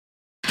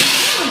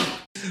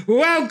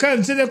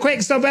Welcome to the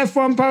Quick Stop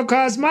F1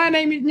 podcast. My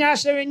name is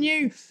Nyasha, and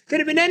you could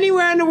have been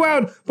anywhere in the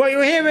world, but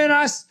you're hearing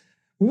us.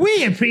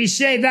 We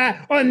appreciate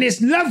that on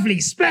this lovely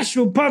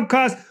special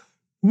podcast.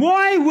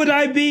 Why would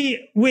I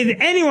be with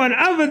anyone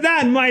other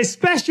than my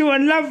special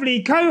and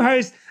lovely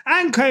co-host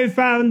and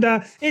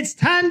co-founder? It's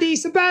Tandy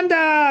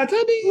Sabanda.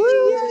 Tandy,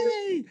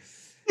 yay!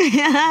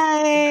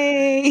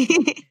 Hi.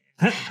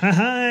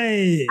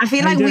 Hi. I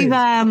feel like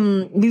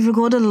we've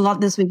recorded a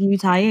lot this week. Are you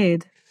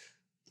tired?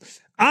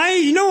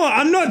 You know what?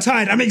 I'm not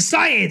tired. I'm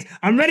excited.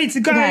 I'm ready to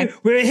go. Okay.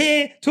 We're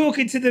here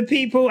talking to the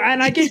people,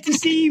 and I get to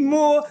see you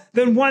more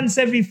than once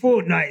every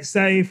fortnight.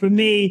 So for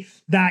me,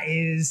 that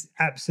is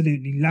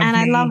absolutely lovely. And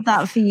I love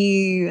that for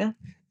you.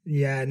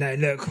 Yeah, no,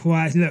 look,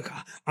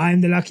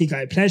 I'm the lucky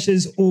guy.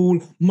 Pleasure's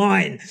all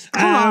mine.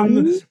 Come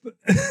on.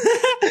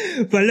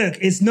 But look,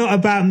 it's not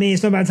about me.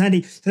 It's not about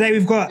Tandy. Today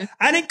we've got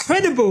an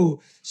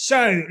incredible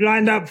show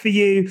lined up for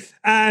you.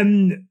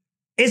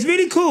 It's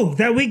really cool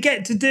that we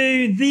get to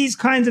do these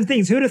kinds of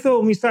things. Who would have thought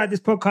when we started this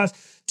podcast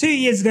 2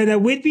 years ago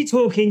that we'd be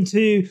talking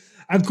to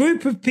a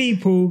group of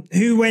people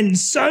who went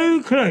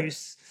so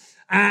close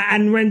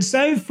and went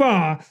so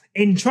far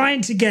in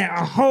trying to get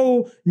a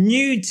whole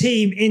new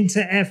team into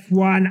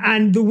F1,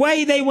 and the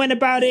way they went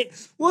about it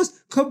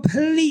was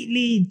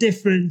completely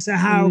different to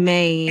how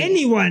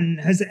anyone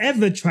has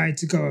ever tried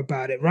to go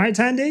about it. Right,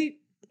 Tandy?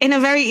 In a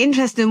very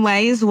interesting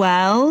way as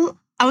well.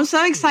 I'm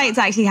so excited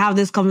to actually have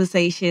this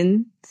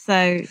conversation.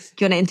 So do you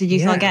want to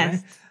introduce our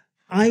guest?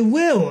 I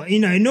will. You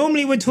know,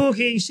 normally we're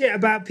talking shit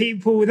about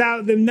people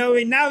without them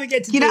knowing. Now we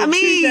get to do it to their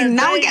face.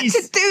 Now we get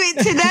to do it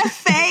to their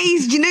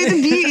face. Do you know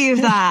the beauty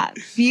of that?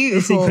 Beautiful.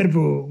 It's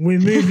incredible. We're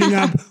moving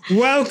up.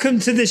 Welcome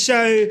to the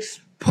show,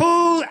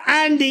 Paul,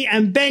 Andy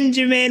and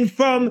Benjamin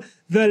from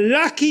the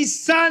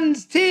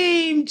LKYSUNZ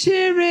team.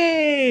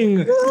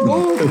 Cheering.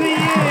 All for you.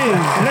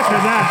 Look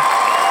at that.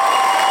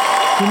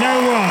 You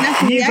know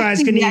what? You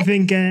guys can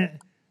even get...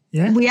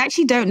 Yeah? We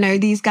actually don't know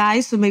these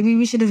guys, so maybe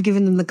we should have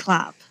given them the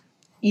clap.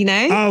 You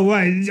know? Oh,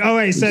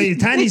 wait. So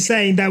Tandy's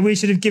saying that we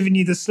should have given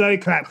you the slow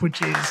clap,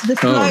 which is... The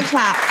slow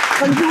clap.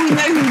 Until we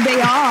know who they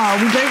are.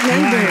 We don't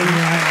know them.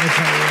 Right,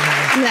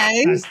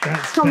 okay. No. That's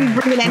can't be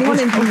bringing anyone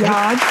into the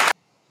yard.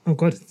 Oh,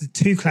 God, the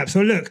two claps.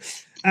 So look,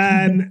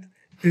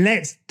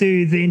 let's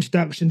do the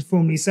introductions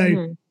formally.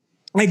 So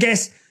I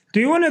guess... Do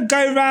you want to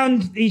go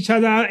around each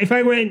other? If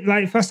I went,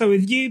 first start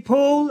with you,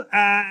 Paul,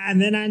 and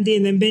then Andy,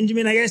 and then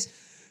Benjamin, I guess.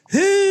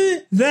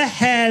 Who the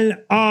hell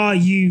are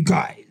you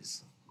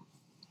guys?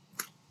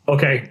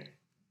 Okay.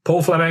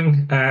 Paul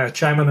Fleming,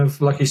 chairman of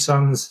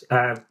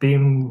LKYSUNZ,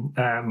 been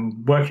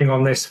working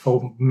on this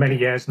for many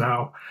years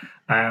now.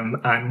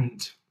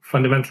 And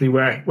fundamentally,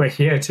 we're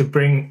here to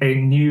bring a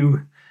new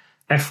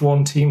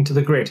F1 team to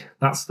the grid.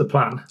 That's the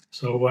plan.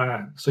 So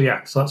that's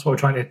what we're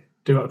trying to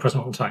do at the present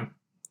moment in time.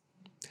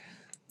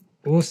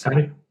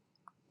 Awesome.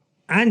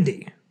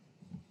 Andy?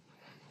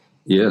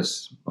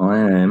 Yes, I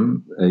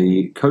am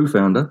a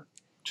co-founder,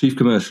 chief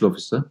commercial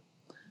officer,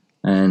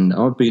 and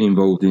I've been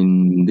involved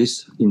in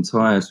this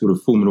entire sort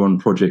of Formula One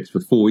project for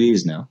 4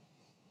 years now.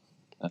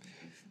 And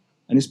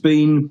it's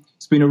been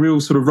a real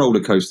sort of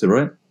roller coaster,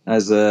 right?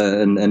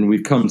 And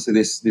we've come to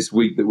this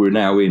week that we're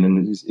now in,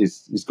 and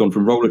it's gone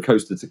from roller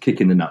coaster to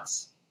kick in the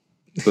nuts.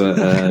 But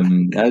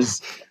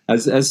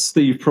as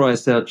Steve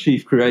Price, our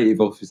chief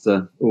creative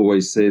officer,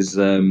 always says,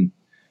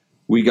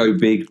 we go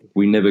big,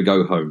 we never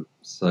go home.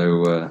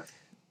 So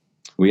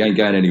we ain't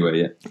going anywhere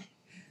yet.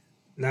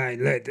 No,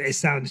 look, it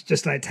sounds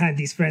just like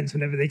Tandy's friends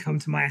whenever they come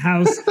to my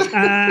house.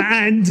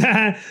 And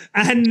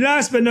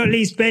last but not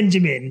least,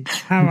 Benjamin,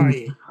 how are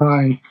you?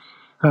 Hi,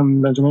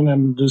 I'm Benjamin.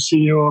 I'm the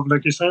CEO of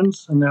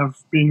LKYSUNZ, and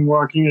I've been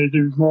working a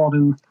little more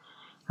than.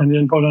 And the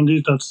important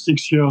is that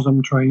 6 years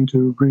I'm trying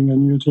to bring a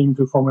new team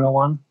to Formula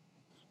One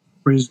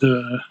with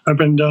the up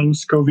and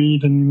downs,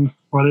 COVID and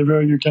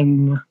whatever you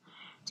can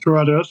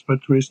throw at us, but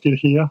we're still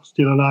here,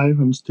 still alive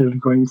and still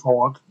going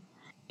forward.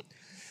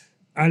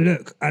 I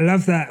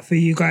love that for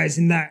you guys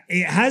in that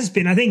it has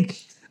been, I think,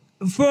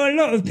 for a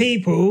lot of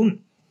people,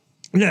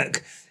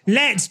 look,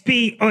 let's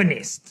be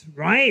honest,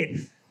 right?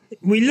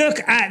 We look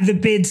at the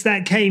bids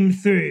that came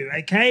through,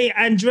 okay?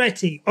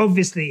 Andretti,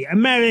 obviously,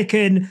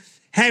 American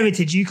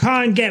heritage. You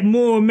can't get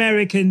more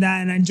American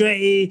than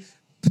Andretti,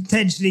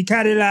 potentially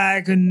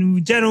Cadillac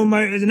and General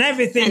Motors and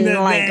everything. And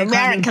like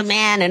America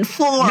Man and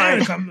Ford.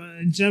 America,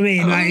 do you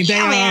know what I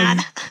mean?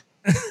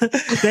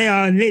 Like they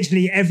are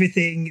literally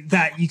everything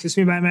that you can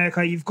swim about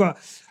America. You've got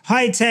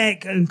high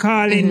tech and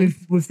Carlin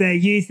with their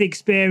youth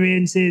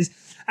experiences.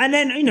 And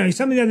then, you know,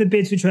 some of the other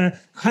bids which were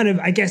kind of,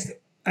 I guess,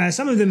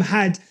 some of them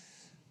had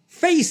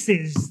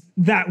faces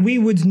that we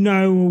would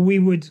know or we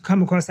would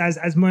come across as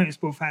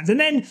motorsport fans. And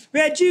then we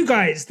had you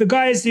guys, the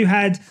guys who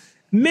had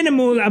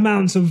minimal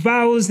amounts of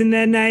vowels in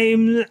their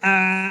name,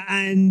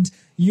 and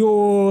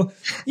you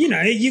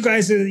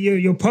guys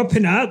you're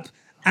popping up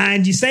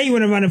and you say you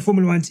want to run a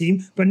Formula One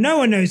team, but no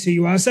one knows who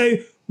you are. So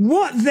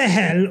what the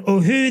hell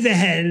or who the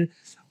hell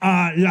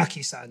are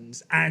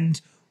LKYSUNZ, and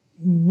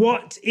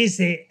what is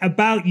it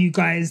about you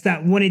guys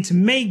that wanted to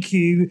make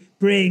you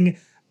bring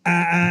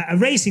a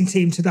racing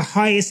team to the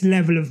highest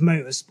level of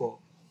motorsport?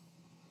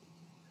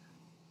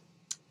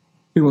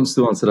 Who wants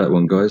to answer that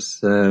one, guys?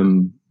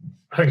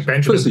 I think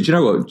Benjamin. Firstly, do you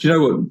know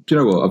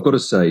what? I've got to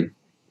say,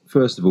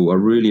 first of all, I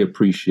really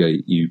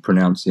appreciate you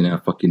pronouncing our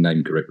fucking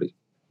name correctly.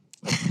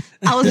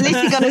 I was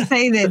literally going to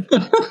say this.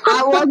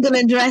 I was going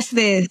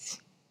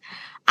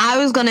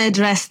to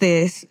address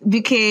this.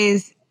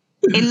 Because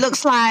it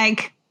looks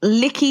like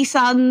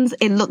LKYSUNZ.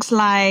 It looks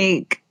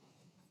like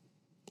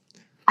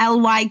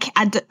LY.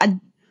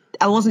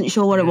 I wasn't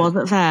sure what it was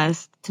at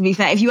first, to be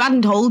fair. If you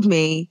hadn't told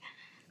me,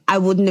 I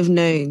wouldn't have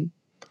known.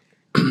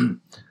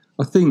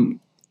 I think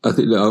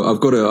look, I've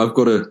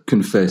got to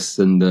confess,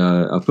 and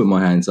I put my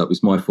hands up.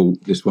 It's my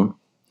fault. This one.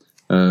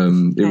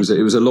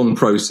 It was a long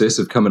process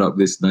of coming up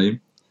with this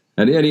name,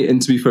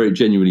 and to be fair, it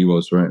genuinely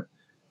was, right.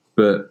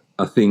 But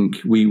I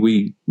think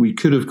we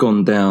could have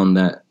gone down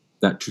that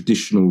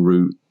traditional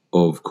route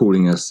of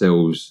calling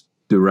ourselves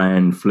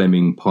Duran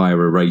Fleming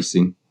Pyra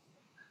Racing,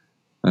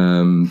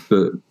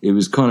 but it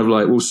was kind of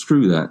like, well,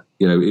 screw that.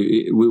 You know,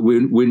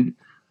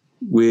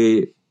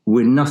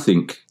 we're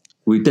nothing.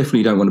 We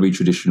definitely don't want to be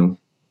traditional,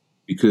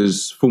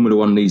 because Formula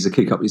One needs a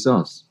kick up its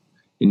arse.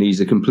 It needs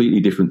a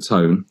completely different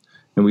tone.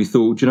 And we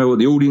thought, do you know what,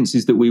 the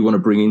audiences that we want to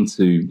bring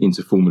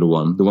into Formula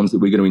One, the ones that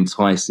we're going to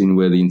entice in,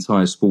 where the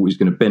entire sport is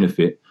going to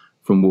benefit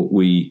from what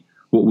we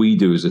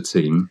do as a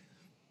team,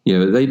 you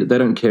know, they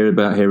don't care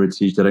about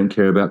heritage, they don't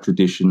care about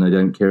tradition, they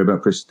don't care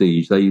about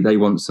prestige. They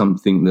want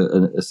something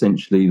that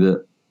essentially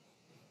that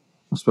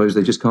I suppose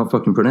they just can't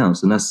fucking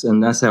pronounce, and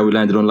that's how we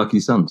landed on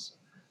LKYSUNZ.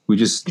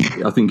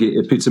 I think it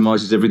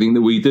epitomizes everything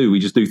that we do. We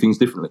just do things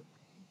differently.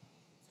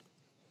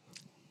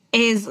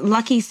 Is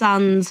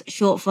LKYSUNZ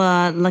short for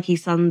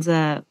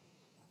LKYSUNZ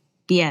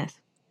BS?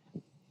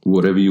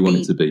 Whatever you want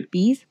it to be.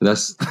 Bees?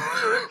 That's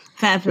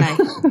fair play.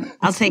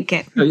 I'll take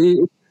it.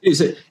 I'll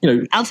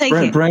take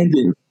it.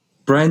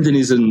 Branding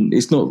isn't.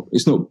 It's not.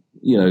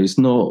 You know, it's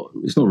not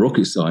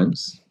rocket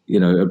science. You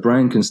know, a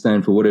brand can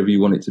stand for whatever you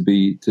want it to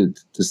be to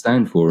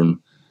stand for, and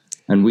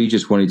we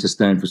just wanted to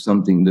stand for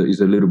something that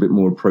is a little bit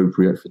more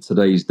appropriate for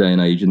today's day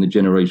and age and the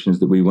generations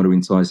that we want to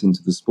entice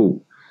into the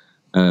sport.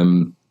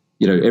 You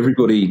know,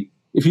 everybody.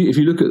 If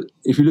you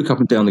look up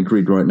and down the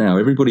grid right now,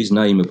 everybody's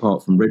name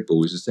apart from Red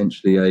Bull is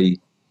essentially a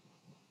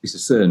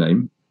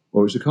surname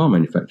or it's a car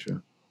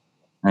manufacturer.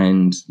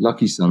 And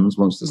LKYSUNZ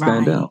wants to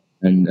stand out,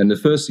 and the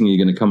first thing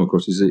you're going to come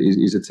across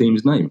is a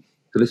team's name.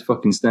 So let's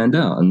fucking stand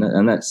out, and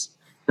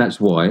that's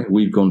why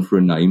we've gone for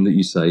a name that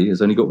you say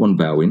has only got one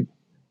vowel in.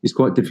 It's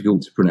quite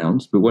difficult to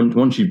pronounce, but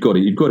once you've got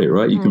it,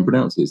 right? You can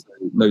pronounce it.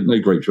 No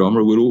great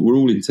drama. We're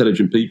all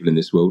intelligent people in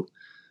this world.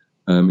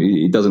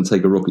 It doesn't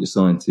take a rocket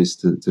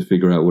scientist to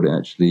figure out what it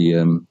actually,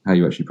 how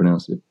you actually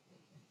pronounce it.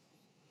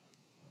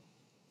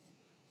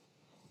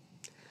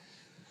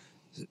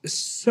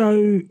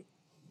 So,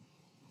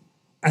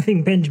 I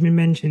think Benjamin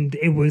mentioned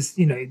it was,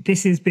 you know,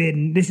 this is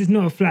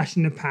not a flash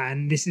in the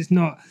pan. This is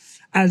not,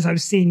 as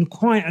I've seen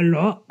quite a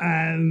lot,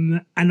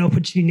 an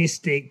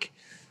opportunistic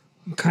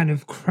kind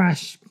of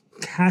cash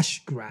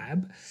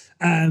grab,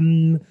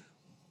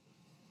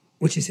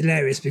 which is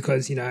hilarious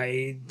because, you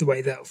know, the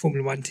way that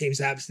Formula One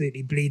teams are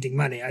absolutely bleeding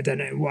money. I don't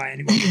know why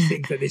anyone would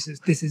think that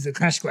this is a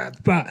cash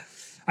grab. But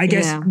I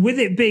guess with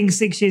it being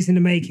 6 years in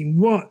the making,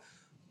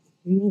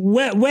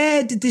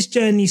 where did this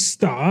journey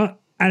start?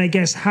 And I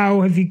guess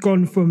how have you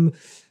gone from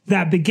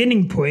that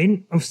beginning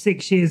point of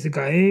 6 years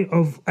ago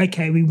of,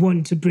 okay, we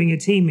want to bring a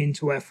team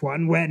into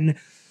F1 when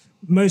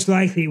most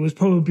likely it was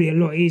probably a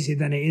lot easier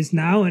than it is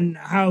now, and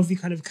how have you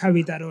kind of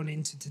carried that on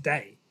into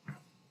today?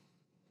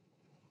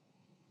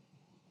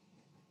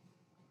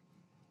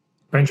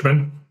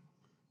 Benjamin,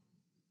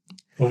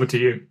 over to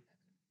you.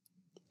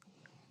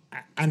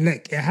 And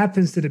look, it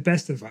happens to the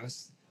best of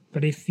us,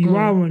 but if you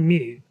are on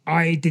mute,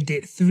 I did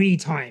it 3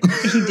 times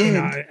in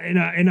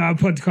our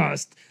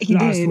podcast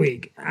last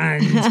week.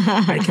 And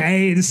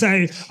okay,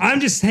 so I'm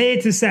just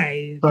here to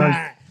say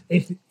that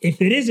if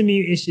it is a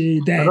mute issue,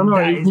 then I don't know.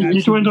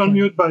 It went on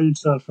mute by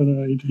itself,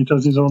 and it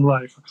has its own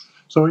life.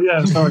 So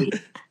yeah, sorry.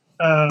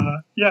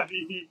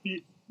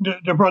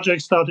 The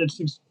project started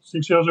six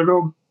years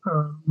ago.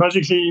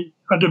 Basically,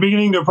 at the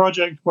beginning, the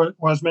project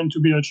was meant to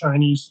be a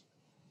Chinese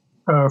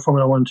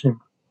Formula One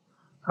team.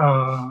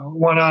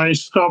 When I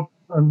stopped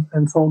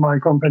and sold my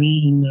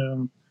company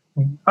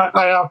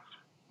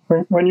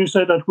when you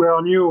say that we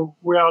are new,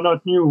 we are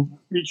not new.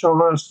 Each of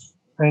us,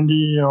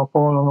 Andy or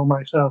Paul or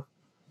myself,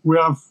 we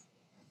have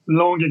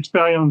long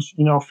experience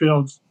in our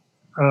fields.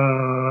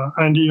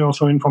 Andy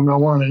also in Formula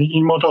One and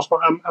in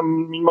motorsport. I'm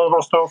in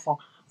motorsport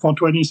for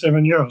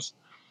 27 years.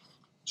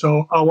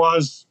 So I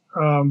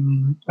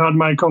had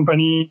my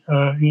company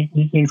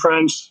in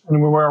France,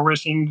 and we were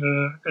racing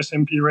the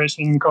SMP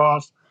racing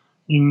cars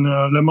in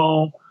Le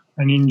Mans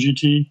and in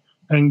GT,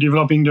 and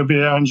developing the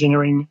BR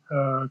engineering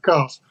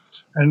cars.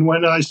 And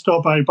when I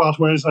stopped, I part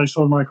ways, I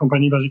sold my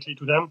company basically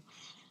to them.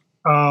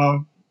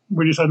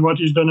 We decided what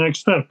is the next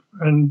step.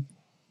 And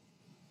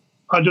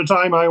at the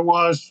time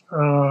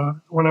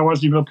when I was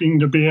developing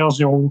the BR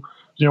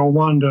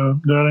 001, the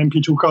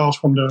LMP2 cars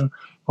from the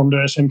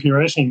SMP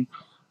racing,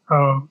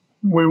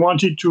 we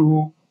wanted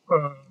to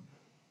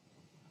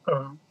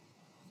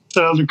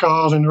sell the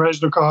cars and race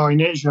the car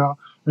in Asia,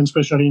 and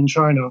especially in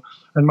China.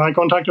 And my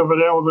contact over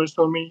there always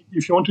told me,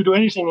 if you want to do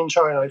anything in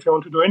China, if you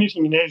want to do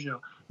anything in Asia,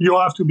 you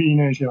have to be in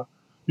Asia.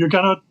 You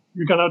cannot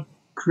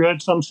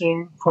create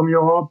something from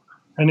Europe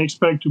and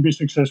expect to be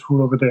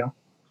successful over there.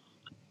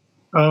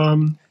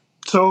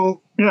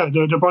 So yeah,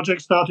 the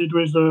project started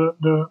with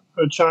a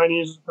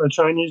Chinese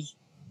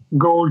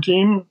goal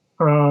team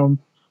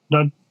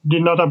that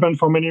did not happen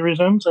for many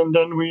reasons, and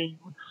then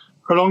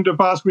along the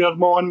path we had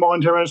more and more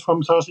interest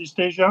from Southeast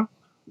Asia,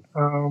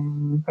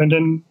 and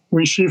then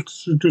we shift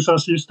to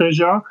Southeast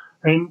Asia,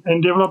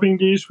 and developing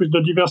this with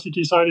the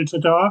diversity side,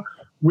 etc.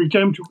 We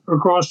came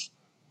across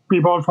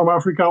people from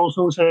Africa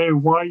also say,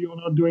 why you're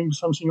not doing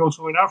something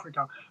also in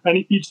Africa?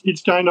 And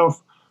it's kind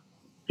of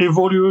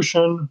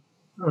evolution.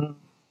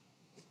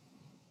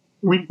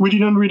 We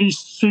didn't really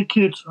seek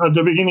it at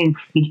the beginning.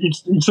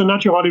 It's a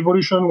natural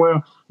evolution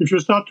where if you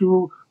start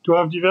to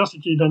have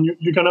diversity, then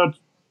you cannot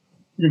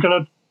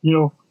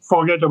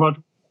forget about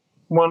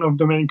one of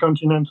the main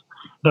continents,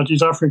 that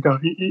is Africa.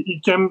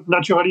 It came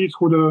naturally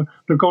through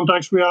the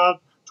contacts we had,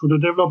 through the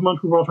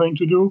development we were trying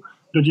to do,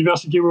 the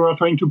diversity we were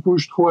trying to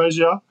push through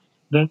Asia.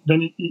 Then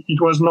it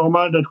was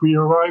normal that we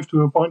arrived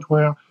to a point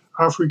where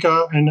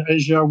Africa and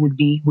Asia would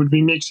be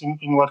mixed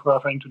in what we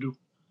are trying to do.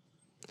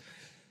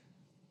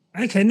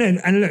 Okay, no,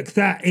 and look,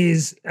 that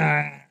is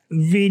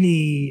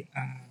really,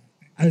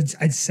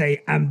 I'd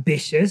say,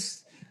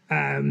 ambitious,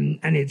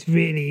 and it's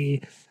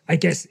really, I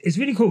guess, it's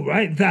really cool,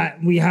 right?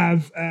 That we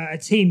have a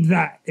team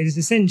that is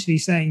essentially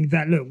saying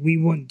that, look, we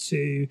want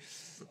to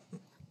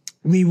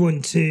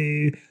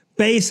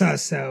base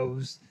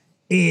ourselves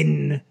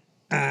in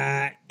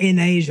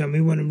Asia, and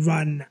we want to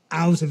run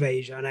out of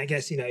Asia, and I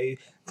guess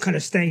kind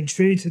of staying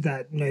true to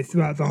that,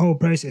 throughout the whole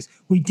process.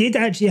 We did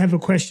actually have a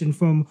question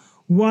from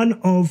one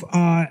of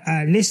our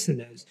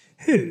listeners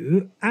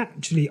who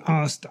actually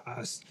asked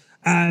us,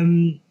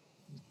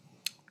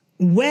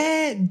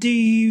 where do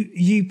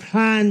you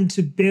plan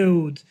to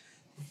build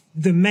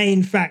the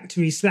main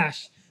factories,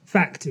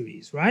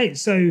 right?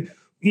 So,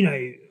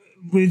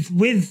 with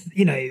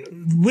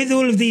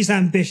all of these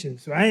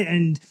ambitions, right?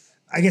 And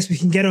I guess we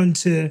can get on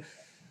to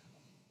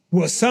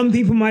what some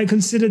people might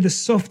consider the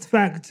soft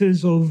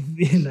factors of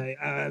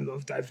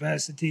of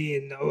diversity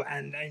and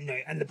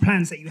the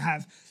plans that you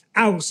have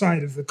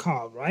outside of the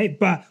car, right?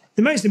 But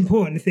the most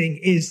important thing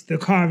is the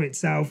car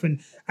itself and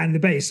the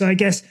base. So I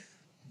guess,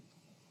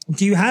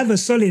 do you have a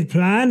solid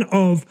plan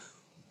of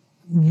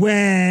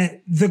where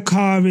the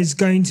car is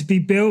going to be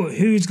built,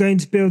 who's going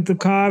to build the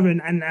car,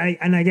 and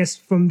I guess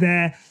from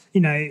there,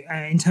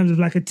 in terms of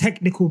like a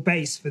technical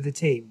base for the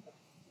team?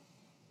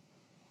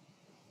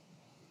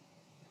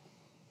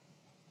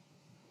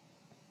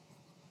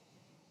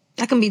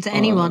 That can be to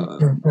anyone.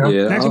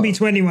 That can be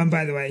to anyone,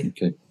 by the way.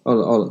 Okay,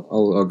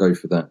 I'll go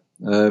for that.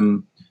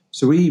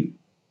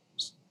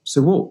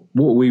 So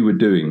what we were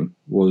doing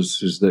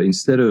was that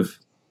instead of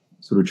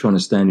sort of trying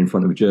to stand in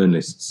front of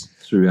journalists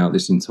throughout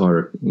this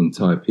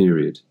entire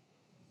period,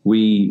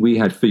 we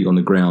had feet on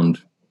the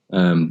ground,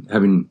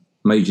 having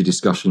major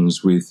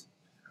discussions with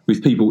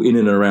people in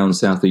and around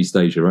Southeast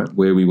Asia, right,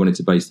 where we wanted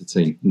to base the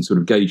team, and sort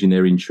of gauging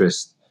their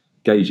interest,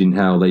 gauging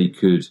how they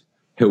could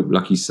help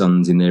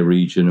LKYSUNZ in their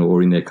region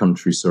or in their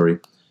country,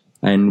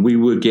 And we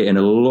were getting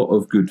a lot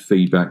of good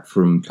feedback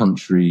from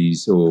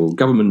countries or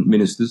government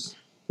ministers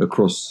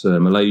across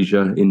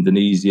Malaysia,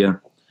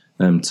 Indonesia,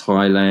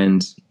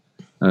 Thailand,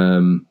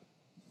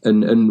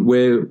 and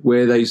where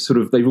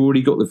they've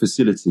already got the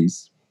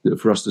facilities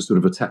for us to sort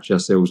of attach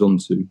ourselves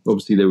onto.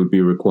 Obviously, there would be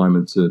a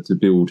requirement to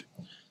build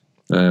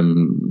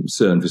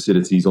certain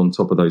facilities on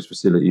top of those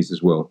facilities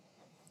as well.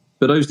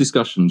 But those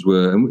discussions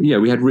were, and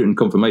we had written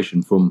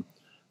confirmation from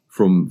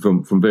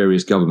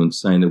various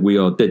governments saying that we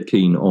are dead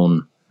keen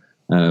on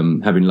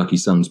having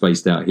LKYSUNZ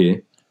based out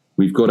here.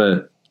 We've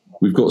got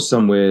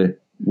somewhere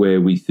where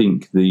we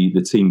think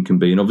the team can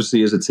be, and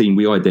obviously as a team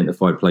we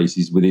identify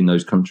places within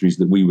those countries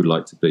that we would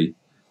like to be,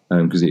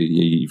 because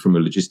from a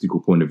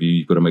logistical point of view,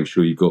 you've got to make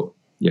sure you've got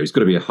it's got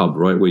to be a hub,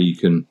 right, where you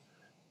can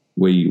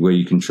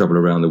travel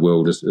around the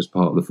world as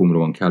part of the Formula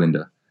One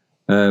calendar,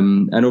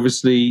 and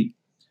obviously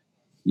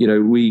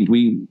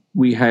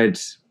we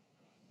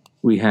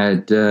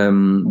had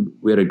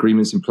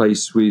agreements in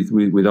place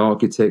with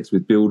architects,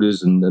 with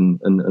builders, and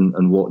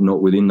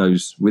whatnot within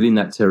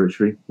that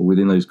territory or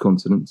within those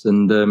continents.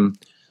 And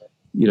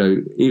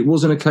it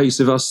wasn't a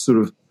case of us sort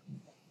of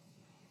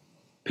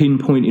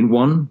pinpointing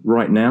one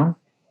right now,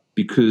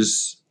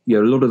 because a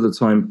lot of the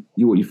time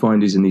what you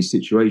find is in these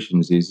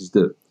situations is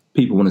that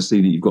people want to see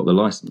that you've got the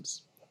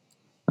license,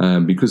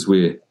 because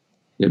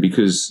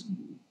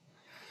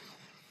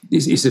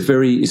it's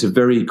a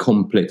very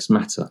complex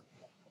matter.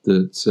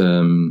 That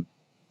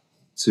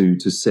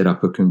to set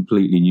up a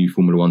completely new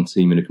Formula One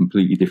team in a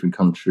completely different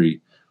country,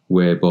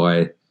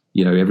 whereby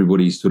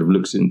everybody sort of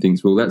looks at it and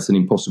thinks, well, that's an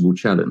impossible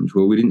challenge.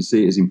 Well, we didn't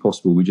see it as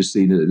impossible. We just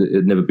see that it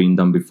had never been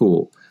done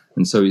before,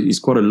 and so it's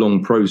quite a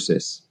long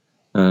process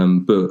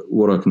But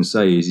what I can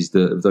say is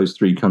that of those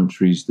three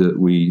countries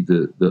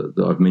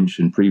that I've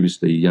mentioned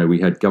previously, we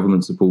had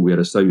government support, we had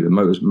a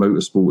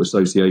motorsport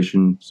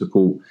association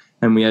support,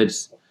 and we had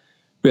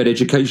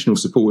educational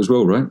support as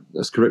well, right?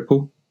 That's correct,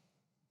 Paul?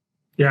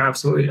 Yeah,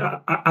 absolutely.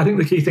 I think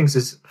the key things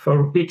is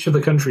for each of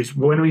the countries,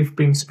 when we've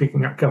been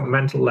speaking at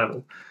governmental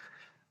level,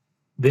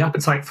 the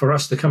appetite for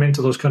us to come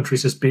into those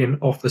countries has been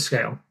off the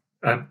scale.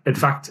 In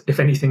fact, if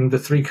anything, the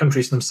three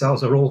countries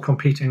themselves are all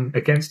competing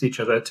against each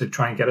other to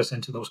try and get us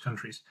into those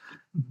countries.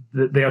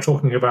 They are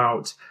talking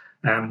about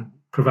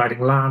providing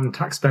land,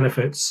 tax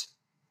benefits,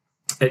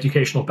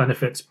 educational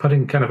benefits,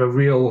 putting kind of a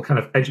real kind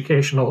of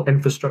educational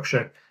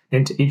infrastructure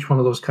into each one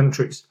of those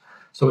countries.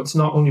 So it's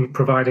not only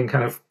providing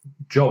kind of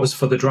jobs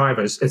for the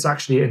drivers, it's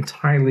actually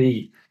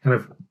entirely kind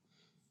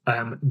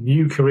of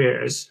new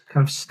careers,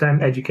 kind of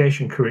STEM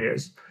education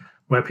careers,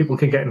 where people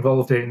can get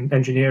involved in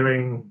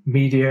engineering,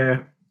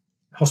 media,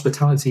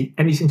 hospitality,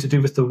 anything to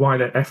do with the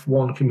wider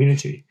F1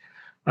 community,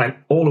 and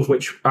all of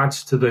which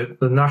adds to the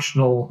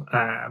national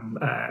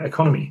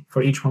economy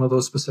for each one of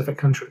those specific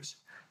countries.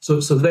 So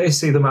they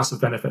see the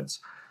massive benefits.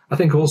 I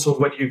think also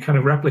when you kind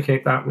of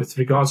replicate that with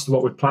regards to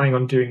what we're planning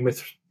on doing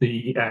with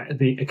the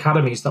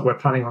academies that we're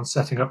planning on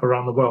setting up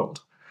around the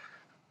world,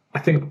 I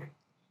think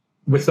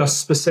with us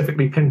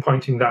specifically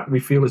pinpointing that,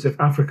 we feel as if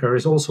Africa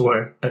is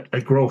also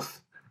a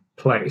growth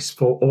place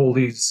for all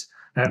these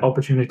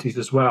opportunities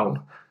as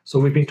well. So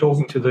we've been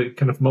talking to the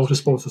kind of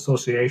motorsports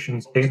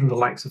associations in the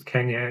likes of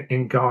Kenya,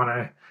 in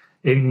Ghana,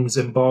 in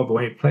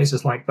Zimbabwe,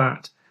 places like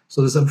that.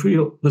 So there's a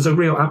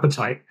real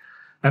appetite.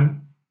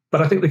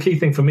 But I think the key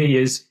thing for me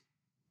is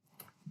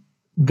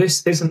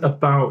this isn't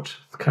about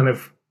kind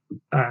of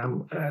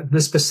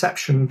this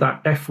perception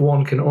that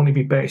F1 can only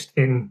be based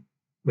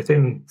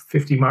within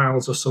 50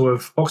 miles or so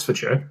of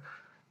Oxfordshire.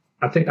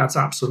 I think that's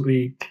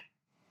absolutely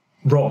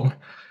wrong.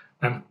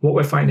 And what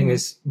we're finding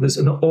is there's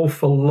an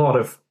awful lot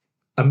of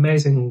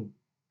amazing,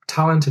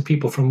 talented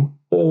people from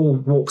all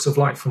walks of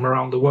life from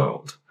around the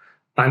world.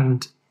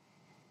 And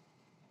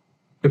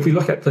if we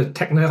look at the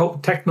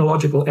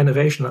technological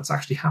innovation that's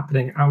actually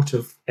happening out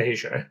of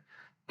Asia,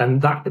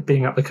 and that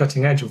being at the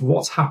cutting edge of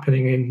what's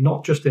happening in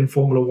not just in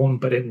Formula One,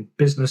 but in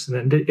business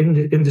and in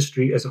the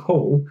industry as a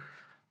whole,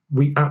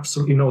 we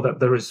absolutely know that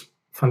there is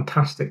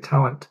fantastic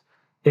talent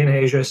in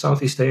Asia,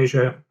 Southeast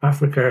Asia,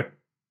 Africa,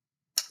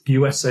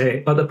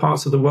 USA, other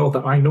parts of the world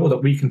that I know that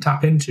we can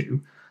tap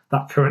into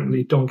that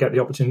currently don't get the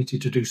opportunity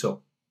to do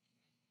so.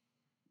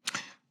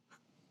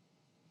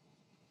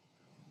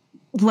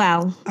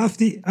 Well,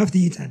 after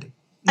you, Tandy.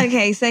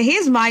 Okay, so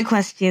here's my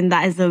question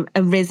that has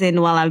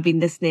arisen while I've been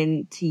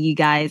listening to you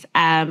guys.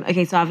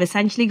 Okay, so I've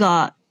essentially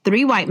got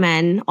 3 white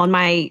men on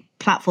my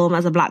platform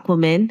as a black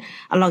woman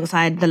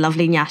alongside the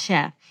lovely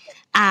Nyasha.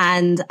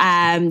 And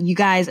you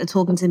guys are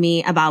talking to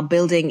me about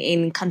building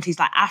in countries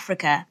like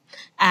Africa,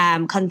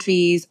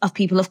 countries of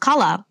people of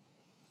color.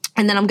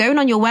 And then I'm going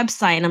on your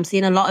website and I'm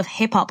seeing a lot of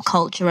hip hop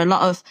culture, a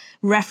lot of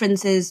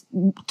references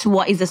to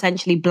what is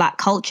essentially black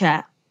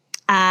culture.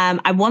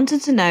 I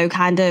wanted to know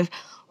kind of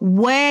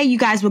where you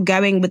guys were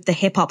going with the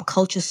hip hop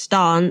culture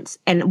stance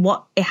and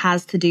what it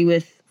has to do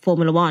with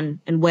Formula One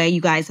and where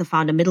you guys have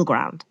found a middle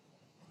ground.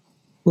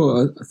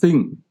 Well, I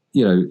think,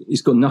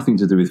 it's got nothing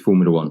to do with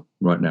Formula One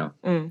right now.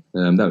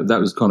 That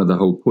was kind of the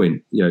whole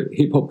point.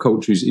 Hip hop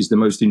culture is the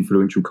most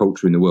influential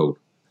culture in the world.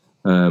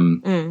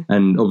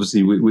 And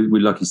obviously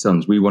we're Lucky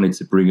Sons. We wanted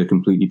to bring a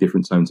completely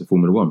different tone to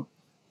Formula One.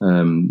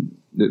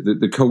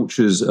 The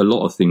culture's a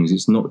lot of things.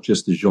 It's not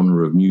just a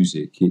genre of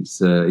music. It's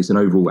an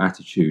overall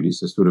attitude.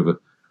 It's a sort of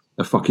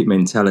a fuck it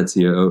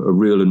mentality, a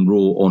real and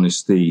raw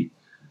honesty,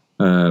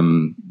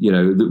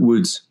 that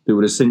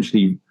would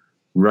essentially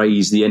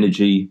raise the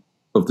energy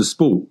of the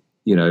sport.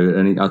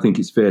 And I think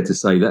it's fair to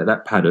say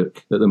that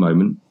paddock at the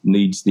moment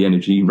needs the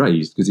energy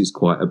raised because it's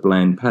quite a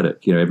bland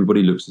paddock.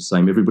 Everybody looks the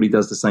same. Everybody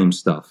does the same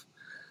stuff.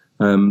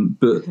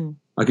 But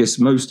I guess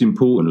most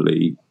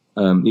importantly,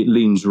 it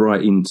leans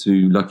right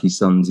into Lucky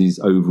Sons'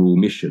 overall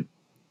mission.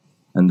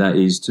 And that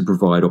is to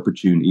provide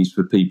opportunities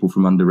for people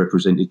from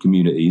underrepresented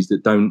communities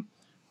that don't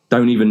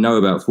even know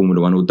about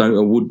Formula One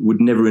or would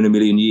never in a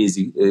million years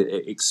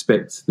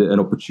expect that an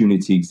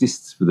opportunity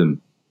exists for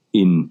them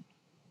in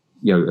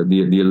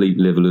the elite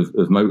level of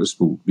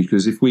motorsport.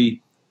 Because if we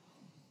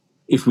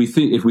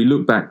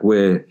look back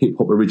where hip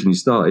hop originally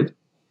started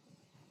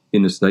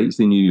in the States,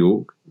 in New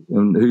York,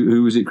 and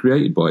who was it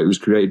created by? It was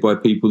created by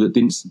people that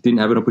didn't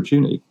have an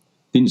opportunity,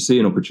 didn't see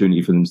an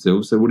opportunity for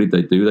themselves. So what did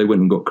they do? They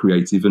went and got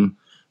creative and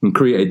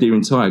created their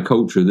entire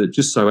culture that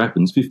just so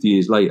happens 50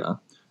 years later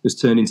has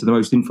turned into the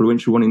most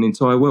influential one in the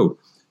entire world.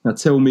 Now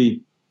tell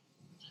me,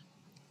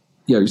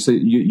 so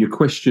your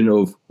question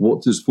of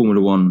what does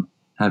Formula One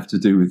have to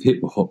do with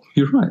hip hop?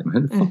 You're right,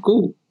 man. Fuck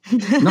all.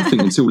 Nothing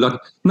until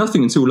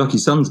Lucky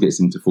Sons gets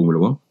into Formula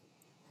One.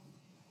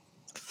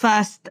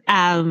 First,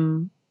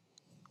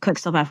 quick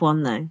stop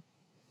F1 though.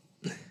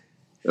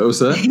 What's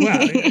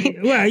that?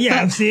 Well,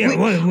 yeah. Obviously,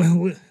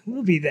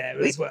 we'll be there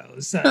as well.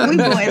 So we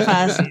bought it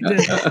first.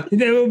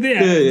 We'll be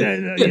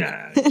there.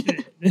 Yeah.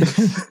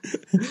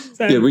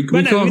 So, we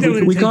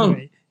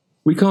can't.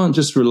 we can't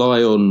just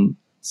rely on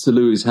Sir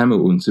Lewis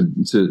Hamilton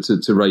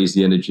to raise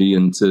the energy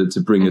and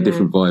to bring a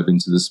different vibe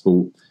into the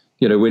sport.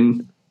 You know,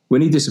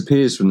 when he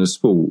disappears from the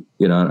sport,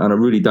 you know, and I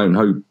really don't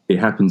hope it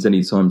happens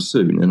anytime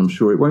soon, and I'm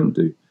sure it won't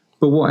do.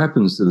 But what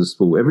happens to the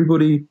sport?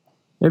 Everybody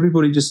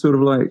just sort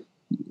of like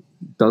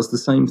does the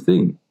same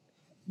thing.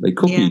 They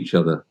copy each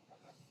other.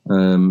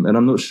 And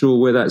I'm not sure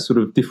where that sort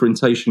of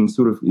differentiation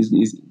sort of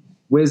is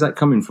where's that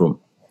coming from?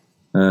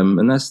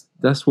 And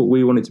that's what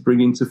we wanted to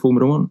bring into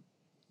Formula One.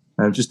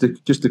 Just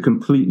a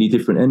completely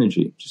different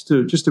energy, just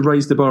to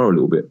raise the bar a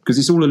little bit, because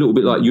it's all a little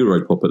bit like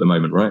Europop at the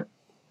moment, right?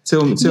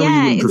 Tell me you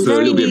wouldn't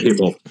prefer a little bit of hip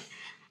hop.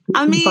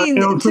 I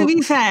mean, to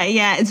be fair,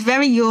 yeah, it's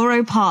very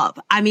Europop.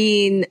 I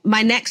mean,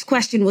 my next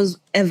question was,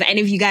 have any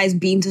of you guys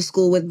been to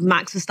school with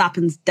Max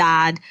Verstappen's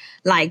dad?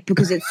 Like,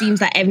 because it seems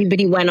that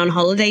everybody went on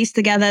holidays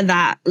together,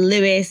 that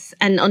Lewis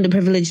and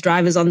underprivileged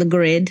drivers on the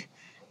grid,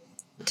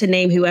 to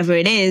name whoever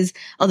it is,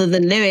 other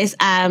than Lewis,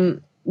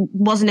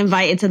 wasn't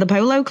invited to the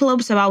polo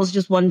club. So I was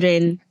just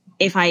wondering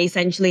if I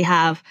essentially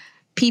have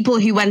people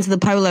who went to the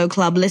polo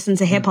club, listened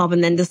to hip hop,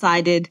 and then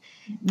decided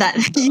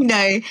that, you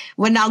know,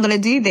 we're now going to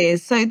do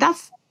this. So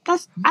that's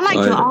I like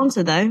your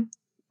answer though.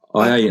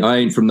 I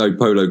ain't from no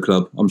polo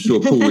club. I'm sure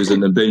Paul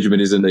isn't and Benjamin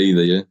isn't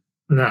either. Yeah.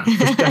 No,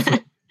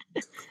 definitely.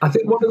 I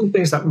think one of the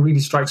things that really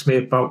strikes me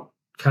about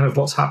kind of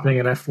what's happening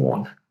in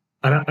F1,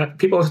 and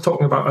people are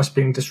talking about us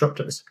being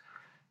disruptors.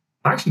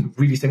 I actually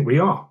really think we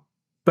are.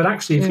 But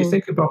actually, if you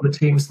think about the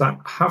teams that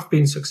have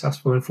been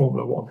successful in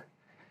Formula One,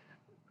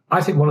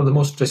 I think one of the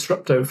most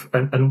disruptive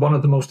and one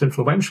of the most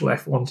influential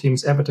F1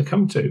 teams ever to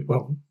come to,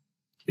 well,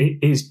 it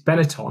is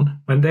Benetton.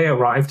 When they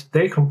arrived,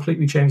 they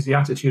completely changed the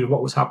attitude of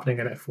what was happening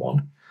in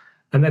F1.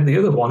 And then the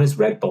other one is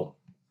Red Bull.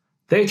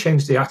 They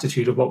changed the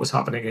attitude of what was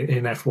happening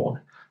in F1.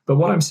 But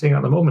what I'm seeing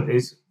at the moment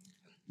is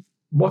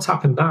what's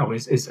happened now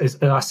is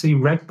I see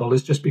Red Bull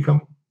has just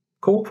become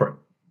corporate.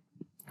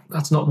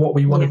 That's not what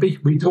we want to be.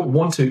 We don't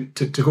want to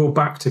go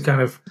back to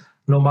kind of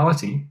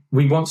normality.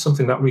 We want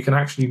something that we can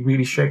actually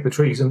really shake the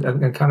trees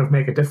and kind of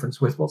make a difference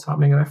with what's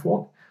happening in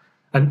F1.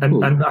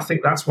 And I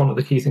think that's one of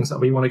the key things that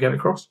we want to get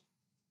across.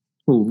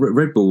 Well,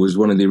 Red Bull was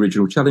one of the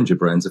original challenger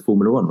brands of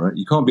Formula One, right?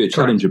 You can't be a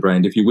challenger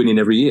brand if you're winning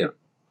every year.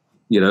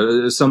 You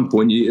know, at some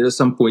point,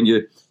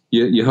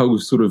 your whole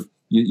sort of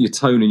your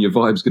tone and your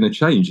vibe's going to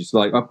change. It's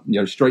like up, you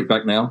know, straight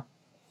back now.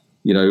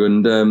 You know,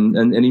 and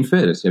in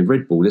fairness, you know,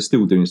 Red Bull, they're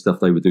still doing stuff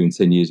they were doing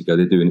 10 years ago.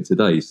 They're doing it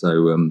today. So,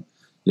 you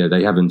know,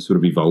 they haven't sort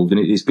of evolved, and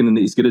it's going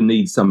to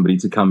need somebody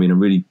to come in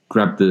and really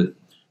grab it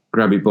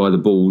by the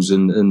balls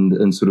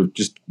and sort of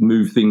just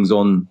move things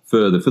on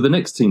further for the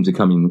next team to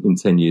come in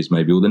 10 years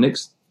maybe, or the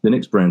next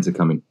brand to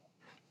come in.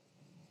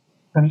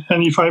 And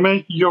if I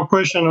may, your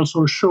question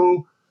also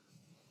show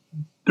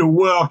the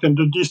work and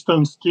the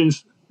distance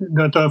skills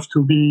that have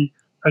to be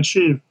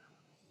achieved.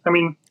 I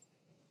mean,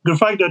 the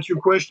fact that you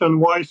question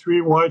why 3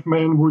 white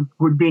men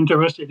would be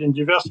interested in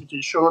diversity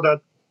show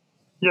that,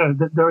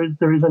 there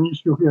is an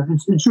issue here.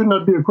 It should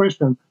not be a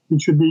question.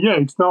 It should be,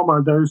 it's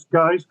normal. There's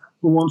guys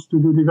who wants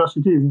to do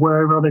diversity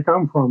wherever they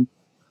come from.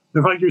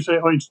 The fact you say,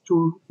 it's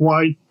 2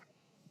 white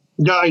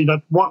guys,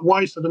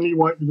 why suddenly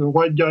the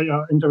white guy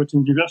are interested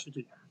in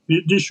diversity?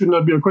 This should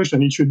not be a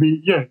question. It should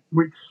be,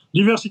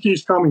 diversity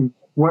is coming.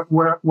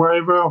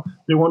 Wherever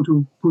they want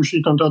to push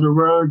it under the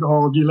rug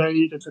or delay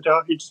it,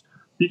 etc.,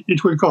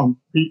 it will come.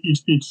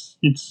 It's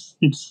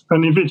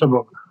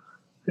inevitable.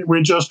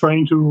 We're just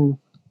trying to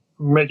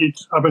make it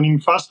happening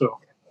faster.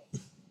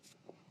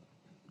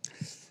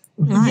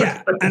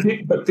 Yeah.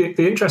 But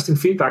the interesting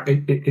feedback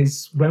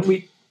is when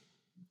we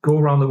go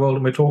around the world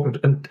and we're talking,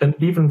 and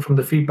even from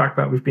the feedback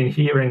that we've been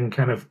hearing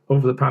kind of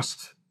over the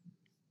past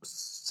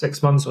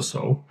 6 months or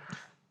so,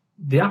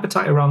 the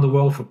appetite around the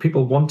world for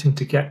people wanting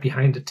to get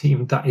behind a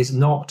team that is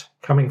not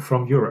coming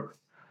from Europe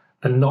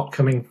and not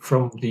coming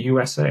from the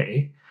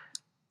USA,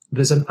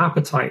 there's an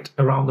appetite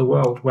around the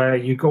world where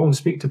you go and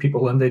speak to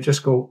people and they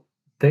just go,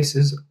 this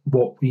is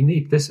what we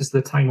need. This is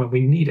the time when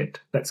we need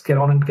it. Let's get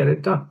on and get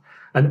it done.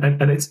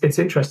 And it's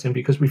interesting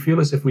because we feel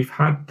as if we've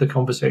had the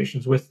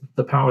conversations with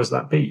the powers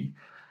that be,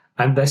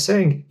 and they're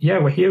saying,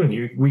 we're hearing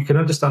you. We can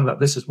understand that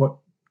this is what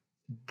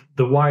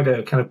the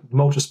wider kind of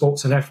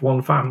motorsports and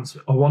F1 fans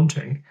are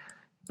wanting.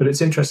 But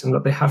it's interesting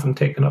that they haven't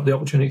taken up the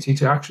opportunity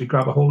to actually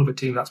grab a hold of a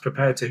team that's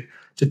prepared to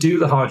do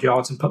the hard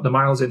yards and put the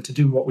miles in to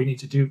do what we need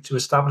to do to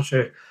establish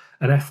an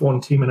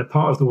F1 team in a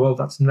part of the world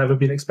that's never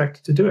been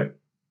expected to do it.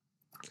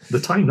 The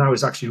time now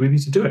is actually really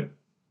to do it.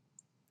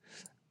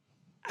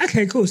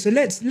 Okay, cool. So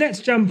let's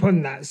jump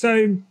on that.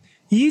 So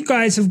you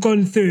guys have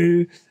gone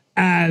through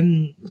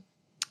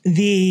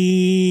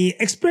the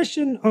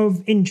expression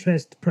of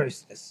interest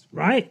process,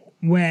 right?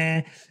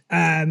 Where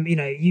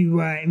you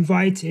were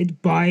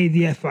invited by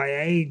the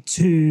FIA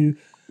to,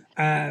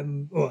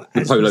 or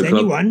as was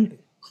anyone,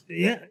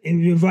 you're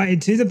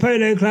invited to the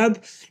Polo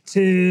Club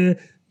to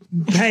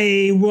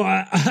pay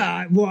what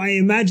I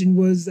imagined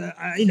was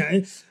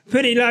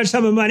pretty large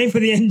sum of money for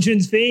the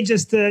entrance fee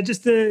just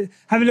to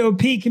have a little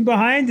peeking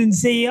behind and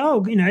see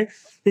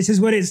this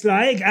is what it's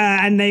like,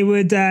 and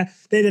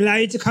they'd allow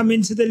you to come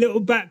into the little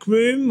back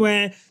room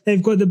where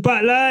they've got the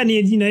butler and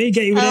you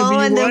get you whatever you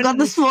want. And they've got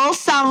the small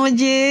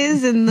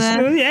sandwiches and the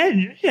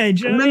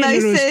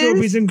little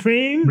strawberries and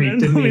cream. We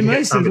didn't even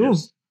get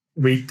sandwiches.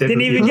 We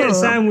didn't even get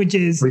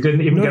sandwiches. We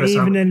didn't even get a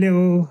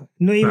sandwich.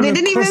 Not even they a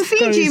didn't even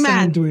feed you,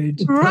 man. Sandwich.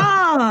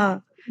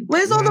 Bruh,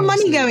 where's all the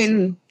money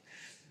going?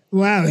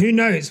 Wow, who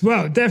knows?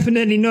 Well,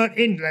 definitely not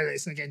in.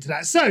 Let's not get into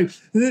that. So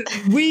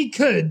we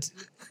could,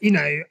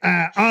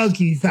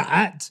 argue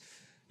that.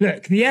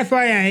 Look, the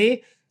FIA,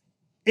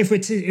 if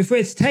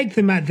we're to take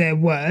them at their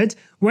word,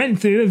 went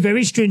through a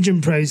very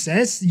stringent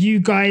process. You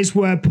guys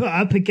were put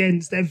up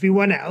against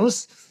everyone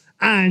else,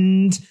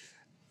 and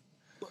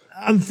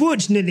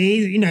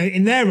unfortunately,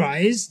 in their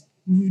eyes,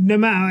 no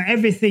matter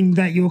everything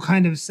that you're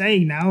kind of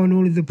saying now and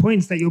all of the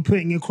points that you're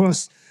putting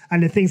across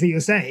and the things that you're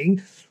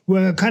saying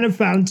were kind of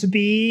found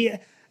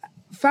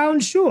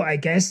short, I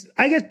guess.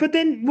 But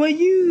then were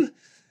you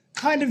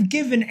kind of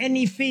given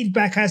any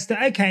feedback as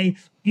to, okay,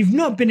 you've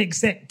not been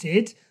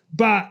accepted,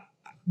 but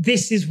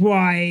this is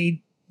why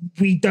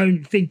we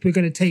don't think we're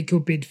going to take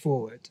your bid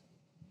forward?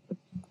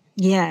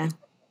 Yeah.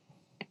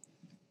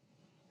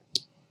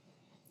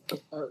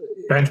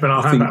 Benjamin,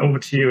 I'll hand that over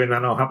to you and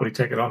then I'll happily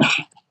take it on.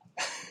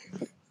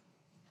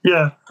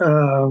 Yeah.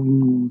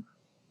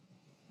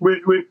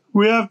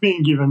 We have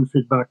been given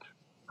feedback.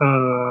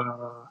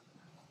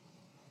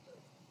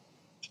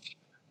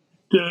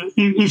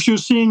 If you've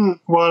seen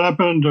what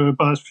happened the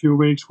past few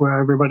weeks where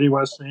everybody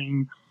was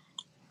saying,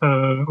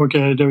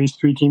 okay, there is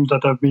 3 teams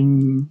that have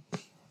been,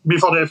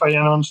 before the FIA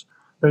announced,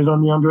 there's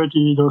only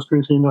Andretti, those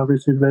 3 teams have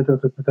received letters,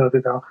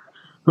 etc.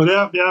 So they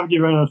have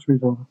given us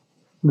reason.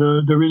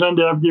 The reason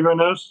they have given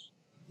us,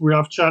 we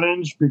have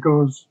challenged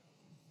because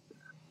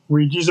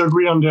we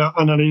disagree on their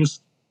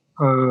analysis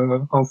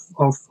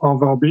of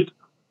our bid.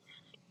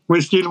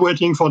 We're still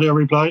waiting for their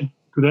reply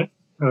today.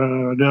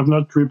 They have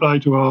not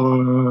replied to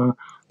our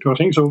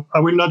thing. So I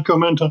will not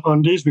comment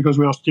on this because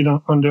we are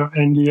still under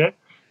NDA.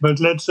 But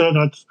let's say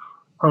that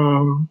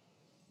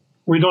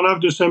we don't have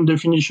the same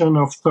definition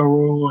of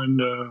thorough and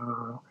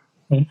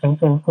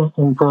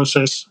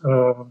process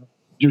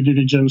due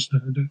diligence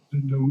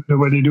the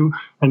way they do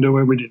and the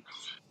way we did.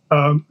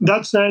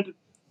 That said,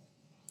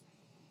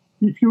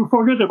 if you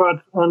forget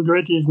about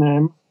Andretti's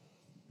name,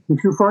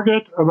 if you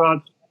forget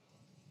about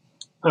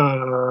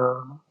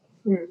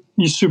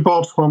his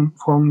support from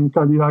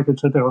Cadillac,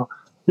 etc.,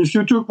 if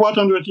you took what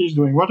Andretti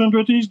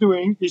is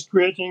doing is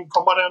creating,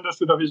 from what I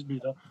understood of his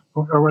bid,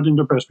 I read in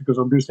the press because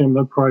obviously I'm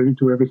not privy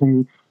to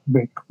everything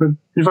big. But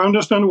if I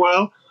understand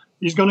well,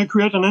 he's going to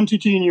create an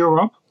entity in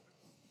Europe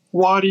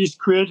while he's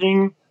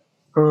creating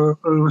a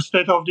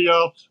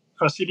state-of-the-art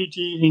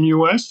facility in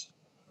US,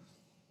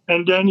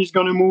 and then he's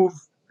going to move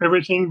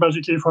everything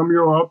basically from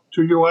Europe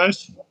to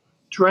US,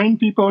 train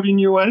people in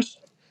US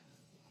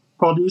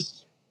for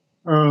this,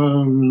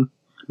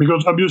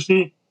 because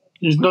obviously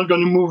he's not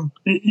going to move.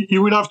 He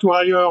will have to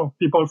hire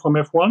people from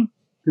F1,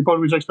 people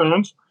with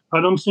experience. I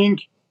don't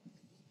think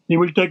he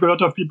will take a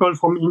lot of people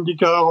from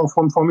IndyCar or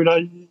from Formula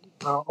E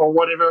or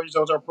whatever his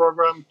other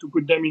program to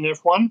put them in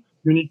F1.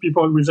 You need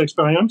people with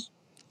experience.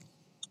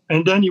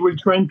 And then he will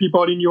train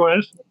people in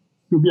US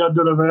to be at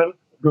the level,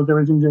 because there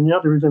is engineer,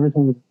 there is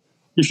everything.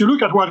 If you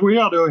look at what we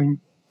are doing,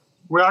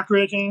 we are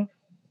creating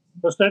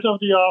a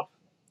state-of-the-art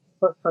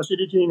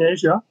facility in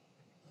Asia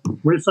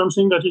with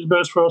something that is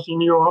best for us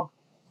in Europe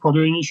for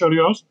the initial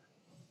years.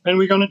 And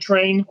we're going to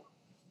train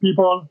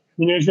people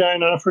in Asia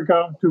and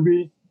Africa to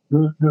be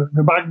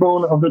the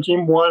backbone of the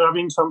team while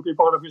having some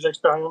people of his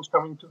experience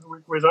coming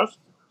with us.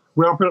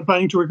 We are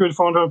planning to recruit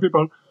 400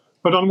 people.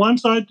 But on one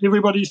side,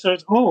 everybody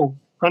says, oh,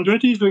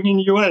 Andretti is doing in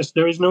the US.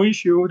 There is no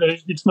issue.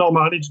 It's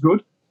normal. It's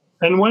good.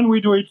 And when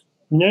we do it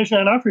in Asia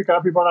and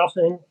Africa, people are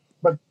saying,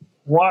 but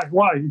why?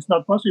 It's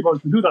not possible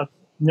to do that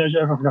in Asia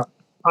and Africa.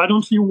 I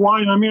don't see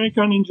why an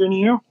American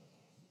engineer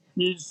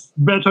is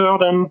better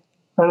than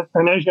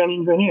an Asian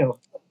engineer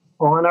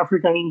or an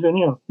African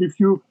engineer. If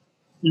you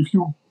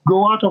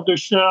go out of the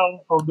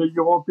shell of the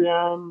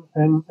European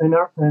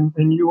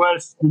and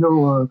US,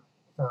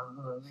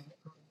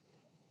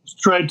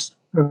 straight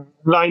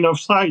line of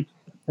sight,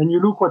 and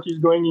you look what is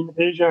going in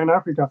Asia and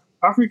Africa.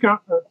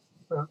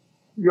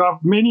 You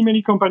have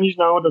many companies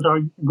now that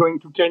are going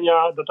to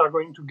Kenya, that are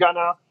going to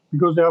Ghana,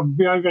 because they have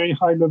very, very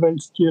high level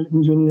skilled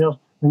engineers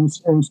and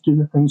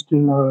skilled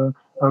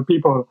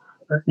people.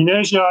 In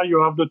Asia,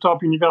 you have the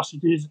top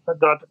universities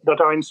that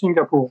are in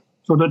Singapore.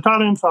 So the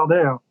talents are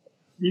there.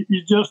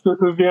 It's just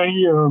a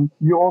very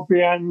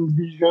European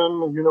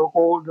vision,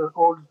 old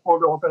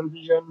European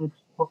vision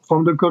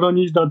from the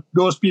colonies, that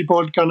those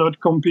people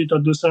cannot compete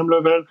at the same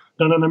level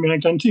than an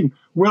American team.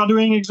 We are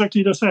doing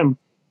exactly the same.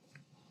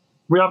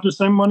 We have the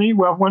same money.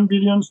 We have $1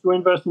 billion to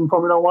invest in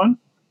Formula One.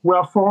 We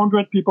have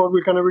 400 people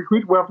we can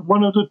recruit. We have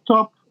one of the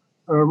top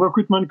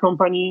recruitment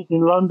company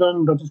in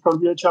London that is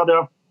called VHR. They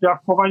have They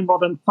have provided more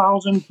than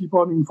 1,000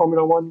 people in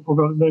Formula One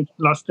over the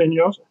last 10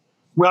 years.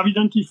 We have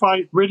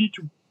identified ready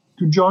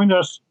to join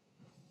us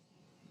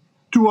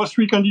 2 or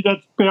 3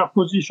 candidates per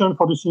position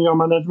for the senior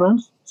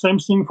management. Same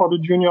thing for the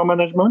junior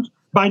management.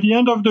 By the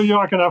end of the year,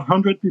 I can have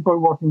 100 people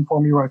working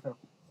for me right now.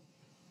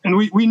 And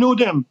we know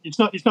them. It's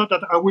not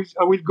that I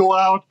will go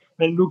out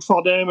and look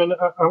for them and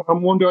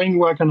I'm wondering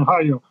who I can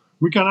hire.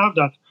 We can have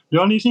that. The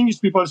only thing is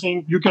people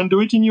saying you can do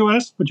it in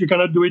US, but you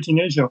cannot do it in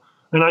Asia.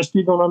 And I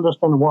still don't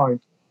understand why.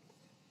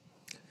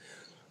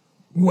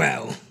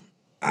 Well,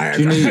 I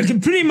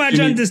can pretty much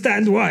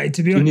understand why,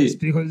 to be honest,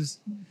 because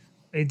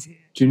it's...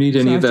 Do you need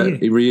any of that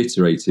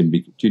reiterating?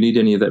 Do you need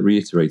any of that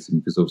reiterating?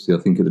 Because obviously I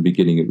think at the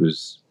beginning it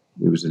was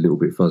a little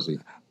bit fuzzy.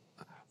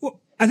 Well,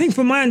 I think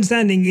from my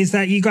understanding is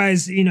that you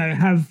guys,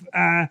 have,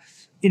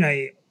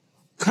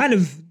 kind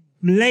of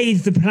laid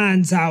the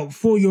plans out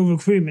for your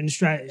recruitment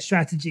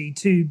strategy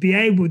to be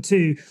able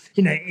to,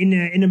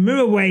 in a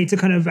mirror way to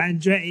kind of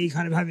Andretti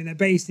kind of having their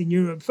base in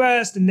Europe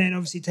first and then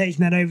obviously taking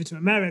that over to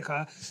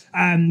America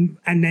and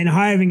then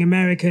hiring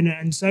American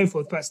and so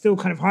forth, but still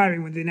kind of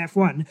hiring within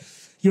F1.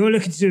 You're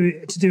looking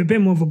to do a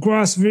bit more of a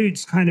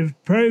grassroots kind of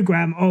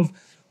program of,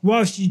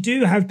 whilst you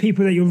do have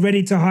people that you're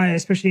ready to hire,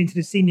 especially into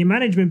the senior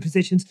management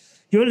positions,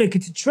 you're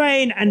looking to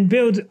train and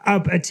build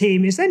up a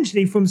team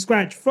essentially from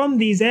scratch from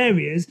these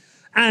areas.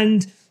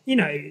 And,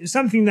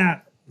 something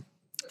that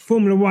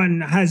Formula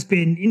One has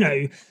been,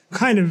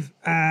 kind of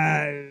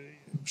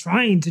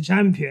trying to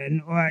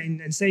champion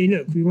and say,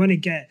 look, we want to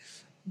get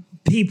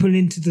people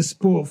into the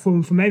sport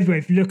from everywhere.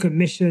 If you look at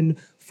Mission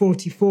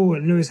 44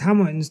 and Lewis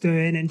Hamilton's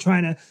doing and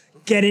trying to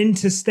get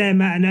into STEM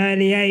at an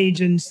early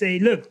age and say,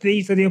 look,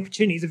 these are the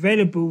opportunities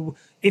available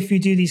if you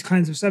do these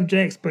kinds of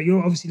subjects, but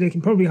you're obviously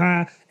looking probably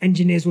hire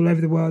engineers all over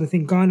the world. I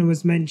think Ghana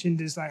was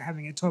mentioned as like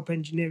having a top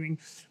engineering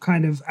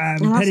kind of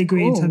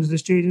pedigree in terms of the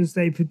students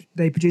they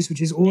produce,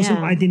 which is awesome.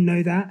 Yeah. I didn't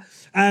know that.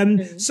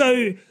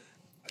 So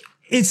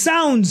it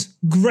sounds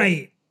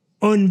great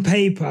on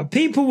paper.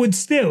 People would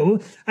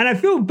still, and I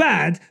feel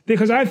bad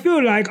because I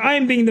feel like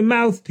I'm being the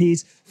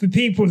mouthpiece for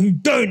people who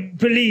don't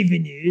believe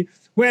in you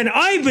when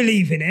I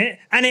believe in it,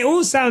 and it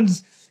all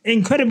sounds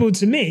incredible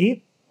to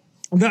me.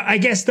 That I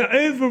guess the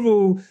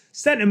overall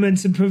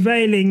sentiment and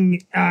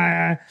prevailing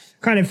kind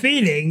of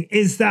feeling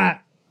is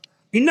that,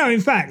 in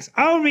fact,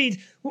 I'll read,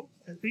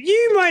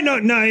 you might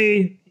not know,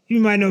 you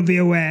might not be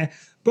aware,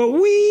 but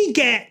we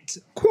get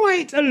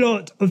quite a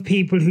lot of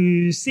people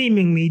who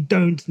seemingly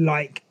don't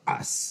like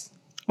us.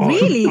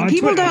 Really?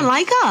 People don't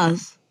like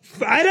us?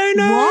 I don't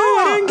know.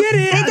 What? I don't get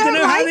it. I don't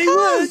know how they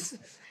would.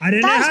 I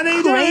don't know how they do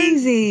it. That's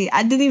crazy.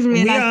 I didn't even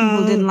realize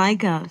people didn't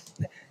like us.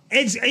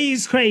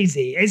 It's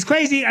crazy. It's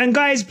crazy. And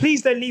guys,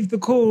 please don't leave the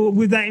call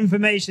with that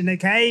information,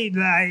 okay?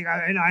 Like,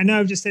 I know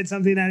I've just said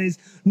something that is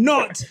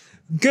not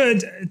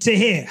good to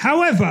hear.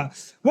 However,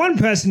 one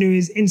person who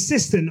is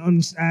insistent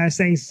on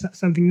saying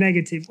something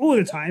negative all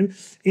the time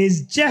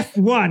is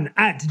Jeff1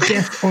 at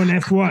Jeff on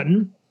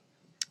F1.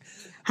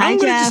 Hi, I'm going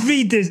to Jeff. just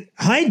read this.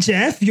 Hi,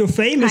 Jeff. You're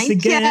famous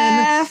again.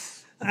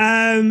 Jeff.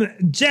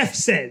 Jeff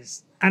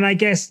says, and I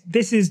guess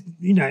this is,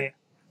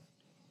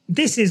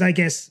 I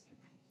guess,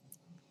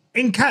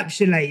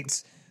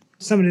 encapsulates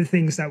some of the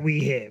things that we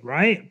hear,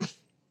 right?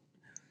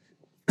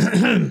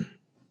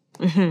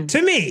 Mm-hmm.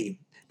 To me,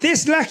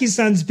 this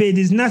LKYSUNZ bid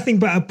is nothing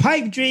but a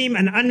pipe dream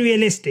and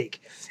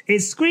unrealistic. It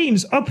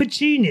screams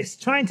opportunists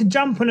trying to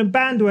jump on a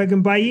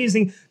bandwagon by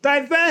using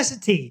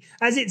diversity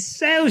as its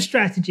sales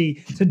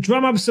strategy to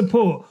drum up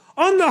support.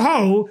 On the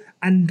whole,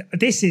 and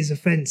this is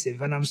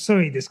offensive, and I'm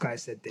sorry this guy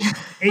said this,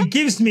 it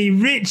gives me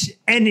rich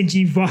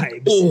energy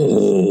vibes.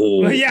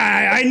 Oh. Well,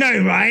 yeah, I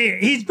know, right?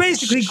 He's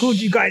basically called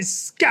you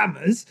guys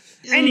scammers.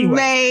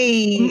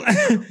 Anyway.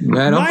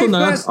 Man,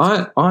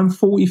 I'm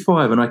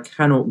 45 and I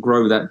cannot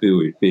grow that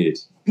beard.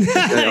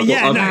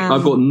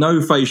 I've got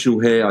no facial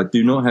hair. I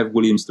do not have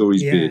William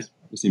Story's beard.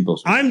 It's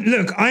impossible.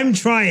 I'm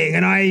trying,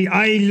 and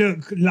I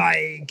look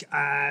like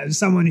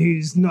someone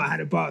who's not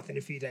had a bath in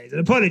a few days. And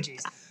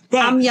apologies.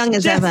 But I'm young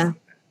as ever.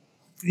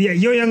 Yeah,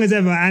 you're young as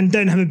ever and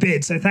don't have a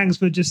beard. So thanks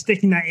for just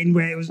sticking that in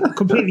where it was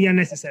completely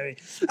unnecessary.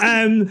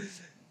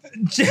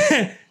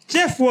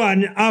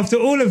 Jeff1, after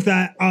all of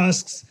that,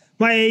 asks,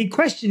 my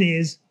question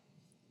is,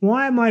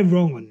 why am I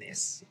wrong on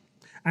this?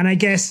 And I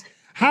guess,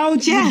 how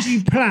did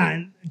you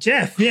plan?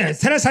 Jeff, yeah,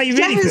 tell us how you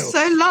really feel. Jeff is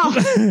so long.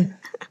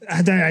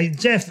 I don't know.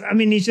 Jeff, I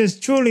mean, he's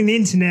just trawling the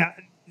internet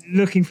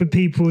looking for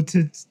people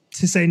to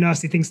say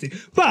nasty things to.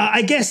 But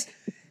I guess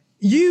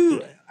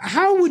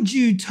how would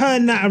you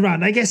turn that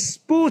around? I guess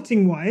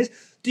sporting-wise,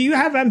 do you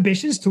have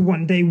ambitions to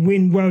one day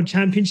win world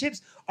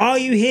championships? Are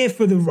you here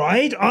for the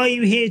ride? Are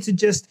you here to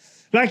just,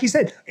 like you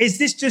said, is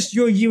this just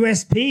your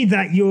USP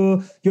that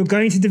you're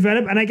going to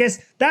develop? And I guess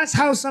that's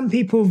how some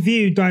people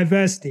view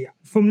diversity.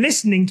 From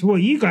listening to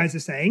what you guys are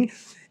saying,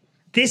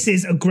 this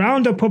is a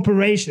ground-up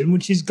operation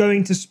which is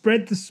going to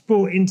spread the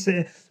sport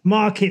into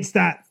markets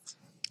that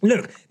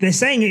look, they're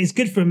saying it's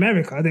good for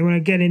America. They want to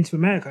get into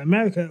America.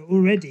 America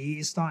already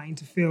is starting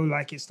to feel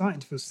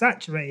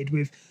saturated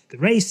with the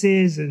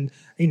races and,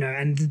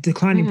 and the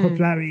declining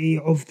popularity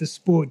of the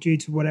sport due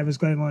to whatever's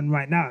going on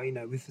right now,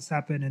 with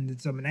Verstappen and the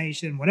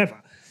domination,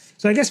 whatever.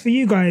 So I guess for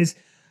you guys,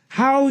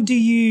 what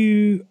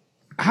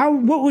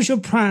was your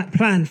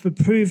plan for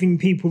proving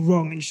people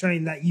wrong and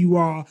showing that you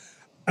are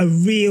a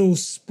real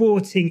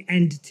sporting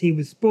entity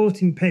with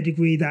sporting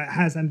pedigree that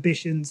has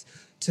ambitions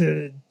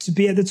to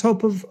be at the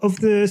top of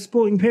the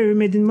sporting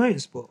pyramid in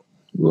motorsport?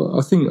 Well,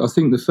 I think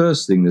the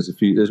first thing there's a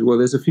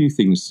few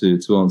things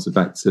to answer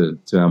back to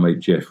our mate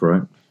Jeff,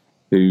 right?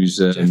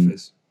 Who's I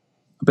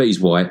bet he's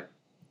white.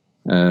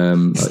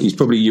 He's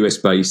probably US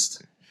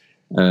based,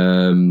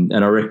 and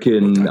I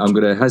reckon I'm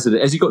going to hazard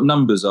it. Has he got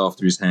numbers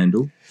after his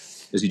handle?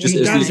 Has the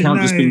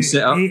account just been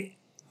set up?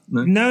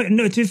 No.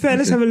 To be fair,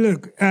 let's have a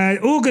look.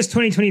 August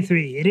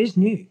 2023. It is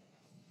new.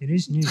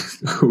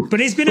 But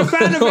he's been a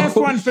fan of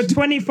F1 for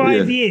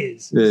 25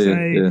 years. So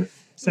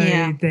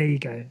there you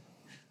go.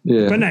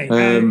 Yeah. But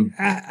no,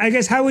 I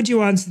guess how would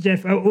you answer,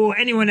 Jeff, or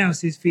anyone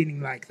else who's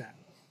feeling like that?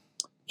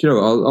 Do you know,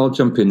 I'll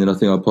jump in and I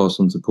think I'll pass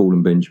on to Paul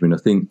and Benjamin.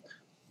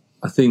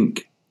 I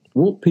think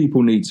what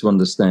people need to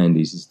understand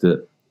is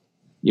that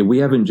we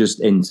haven't just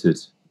entered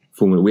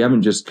Formula. We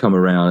haven't just come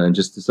around and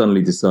just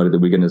suddenly decided that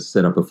we're going to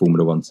set up a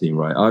Formula One team,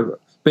 right?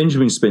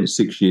 Benjamin spent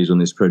 6 years on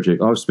this project.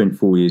 I've spent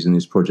 4 years in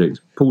this project.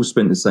 Paul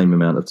spent the same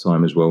amount of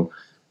time as well.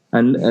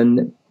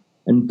 And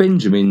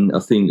Benjamin, I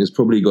think, has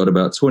probably got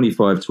about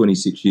 25,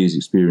 26 years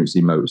experience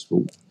in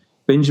motorsport.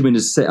 Benjamin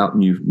has set up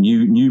new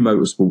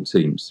motorsport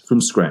teams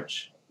from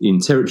scratch in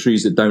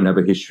territories that don't have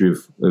a history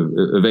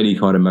of any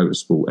kind of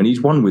motorsport. And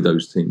he's won with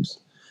those teams.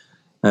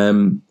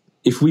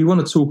 If we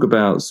want to talk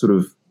about sort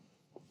of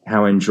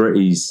how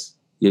Andretti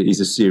is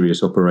a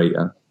serious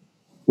operator,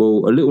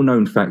 well, a little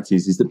known fact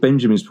is that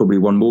Benjamin's probably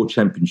won more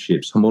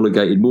championships,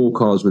 homologated more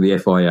cars with the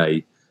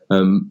FIA,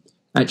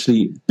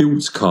 actually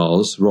built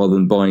cars rather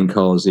than buying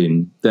cars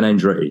than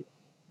Andretti.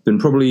 Then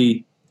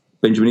probably,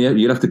 Benjamin,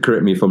 you'll have to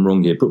correct me if I'm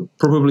wrong here, but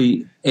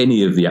probably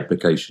any of the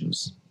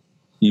applications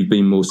you've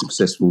been more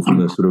successful from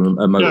a sort of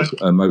a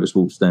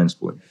motorsport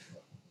standpoint.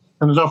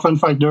 Another fun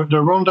fact: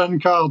 the Rondon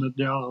car that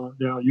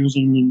they are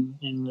using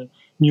in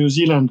New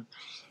Zealand.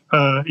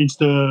 It's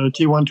the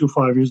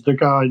T125. It's the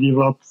car I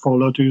developed for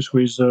Lotus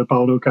with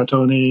Paolo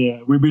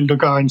Catone. We built the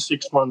car in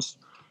 6 months,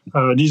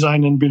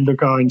 design and build the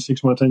car in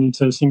 6 months, and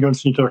it's a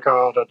single-seater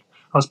car that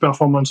has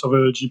performance of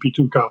a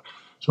GP2 car.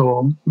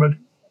 So,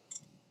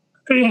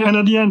 and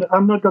at the end,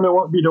 I'm not going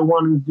to be the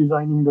one who's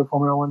designing the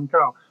Formula One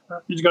car.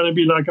 It's going to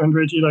be like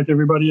Andretti, like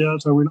everybody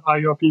else. I will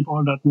hire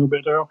people that know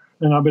better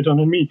and are better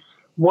than me.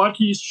 What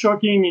is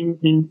shocking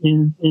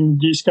in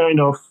this kind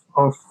of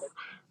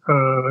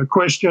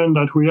question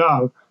that we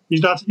have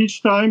is that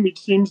each time it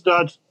seems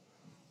that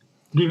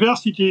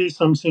diversity is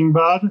something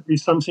bad,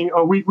 is something,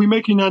 we're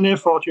making an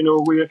effort,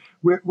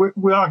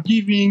 we are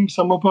giving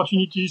some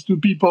opportunities to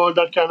people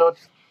that cannot.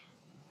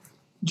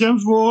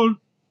 James Wall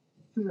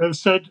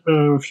said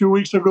a few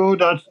weeks ago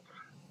that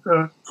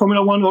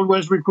Formula One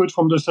always recruits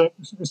from the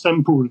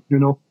same pool,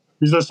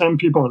 it's the same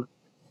people.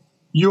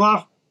 You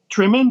have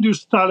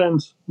tremendous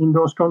talent in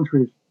those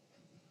countries.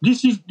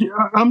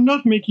 I'm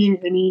not making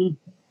any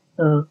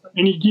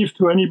gift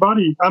to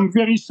anybody. I'm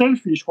very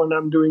selfish when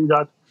I'm doing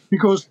that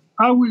because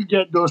I will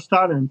get those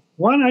talents.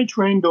 When I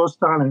train those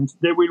talents,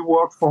 they will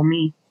work for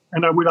me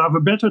and I will have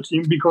a better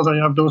team because I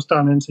have those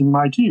talents in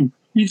my team.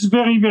 It's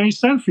very, very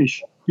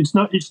selfish. It's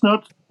not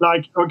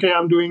like, okay,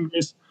 I'm doing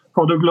this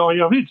for the glory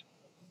of it.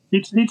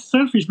 It's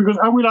selfish because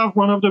I will have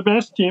one of the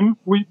best team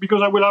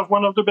because I will have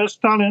one of the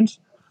best talents.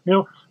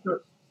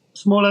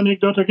 Small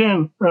anecdote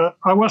again.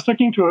 I was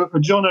talking to a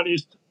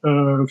journalist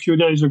a few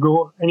days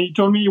ago, and he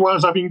told me he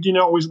was having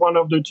dinner with one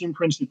of the team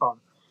principals.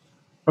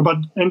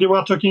 And they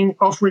were talking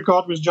off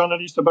record with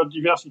journalists about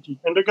diversity.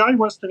 And the guy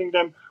was telling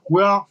them,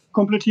 we are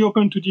completely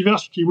open to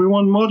diversity. We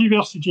want more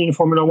diversity in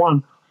Formula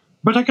One.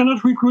 But I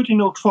cannot recruit in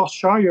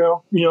Oxfordshire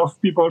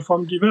enough people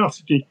from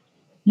diversity.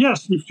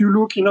 Yes, if you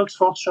look in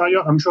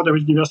Oxfordshire, I'm sure there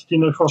is diversity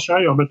in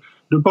Oxfordshire, but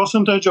the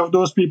percentage of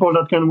those people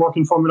that can work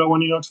in Formula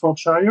One in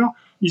Oxfordshire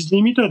is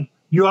limited.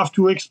 You have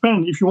to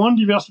expand. If you want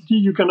diversity,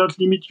 you cannot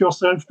limit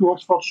yourself to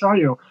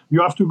Oxfordshire.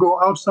 You have to go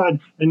outside.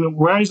 And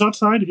where is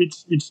outside?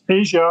 It's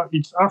Asia,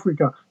 it's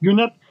Africa. You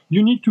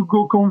need to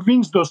go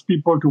convince those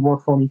people to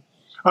work for me.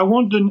 I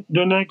want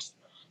the next,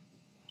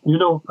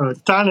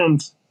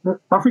 talent.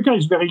 Africa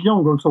is very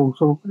young also,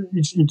 so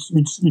it's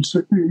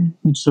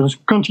a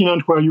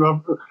continent where you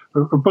have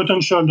a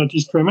potential that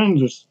is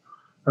tremendous.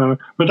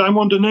 But I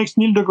want the next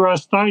Neil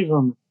deGrasse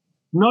Tyson,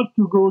 not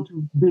to go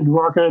to build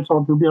rockets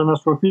or to be an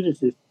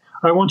astrophysicist.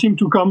 I want him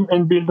to come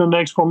and build the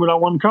next Formula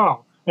One car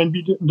and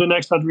be the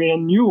next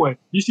Adrian Newey.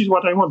 This is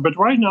what I want. But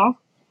right now,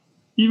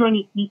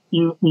 even in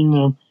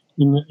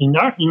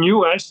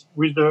US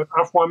with the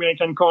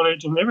Afro-American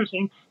college and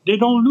everything, they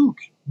don't look.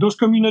 Those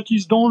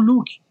communities don't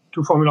look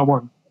to Formula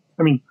One.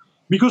 I mean,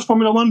 because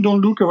Formula One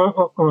don't look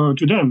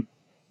to them.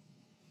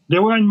 They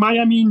were in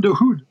Miami in the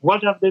hood.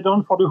 What have they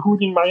done for the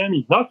hood in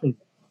Miami? Nothing.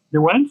 They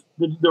went,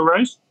 they did the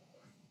race,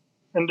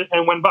 and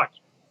went back.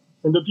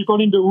 And the people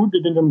in the hood, they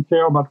didn't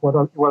care about what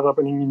was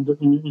happening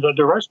at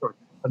the racetrack,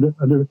 at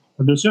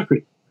the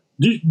circuit.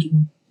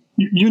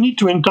 You need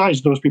to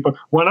entice those people.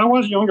 When I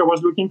was young, I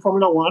was looking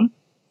Formula One.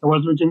 I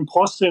was looking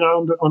Prost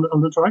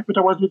on the track, but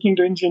I was looking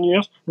the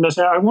engineers, and I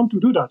said, I want to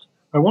do that.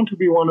 I want to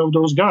be one of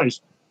those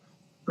guys.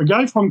 A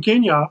guy from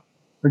Kenya,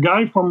 a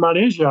guy from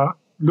Malaysia,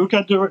 look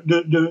at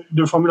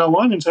the Formula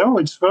One and say, oh,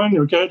 it's fun,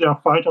 okay, they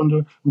are fight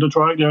on the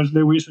track, there's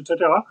Lewis,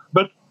 etc.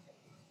 But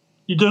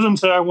he doesn't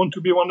say, I want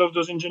to be one of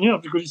those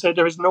engineers, because he said,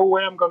 there is no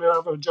way I'm going to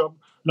have a job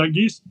like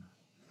this.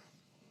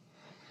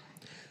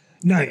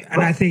 No,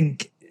 and I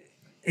think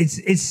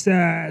it's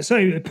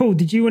sorry, Paul,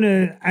 did you want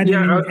to add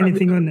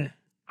anything on there?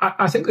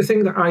 I think the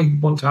thing that I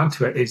want to add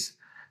to it is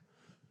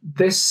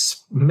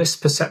this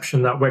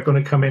misperception that we're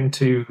going to come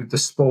into the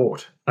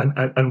sport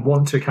and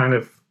want to kind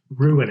of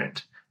ruin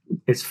it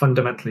is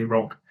fundamentally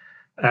wrong.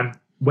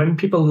 When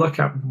people look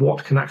at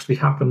what can actually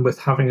happen with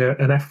having an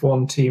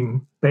F1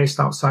 team based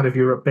outside of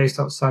Europe, based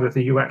outside of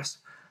the US,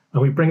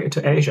 and we bring it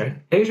to Asia,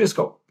 Asia's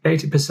got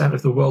 80%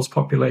 of the world's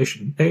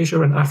population.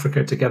 Asia and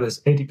Africa together is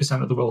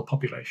 80% of the world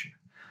population.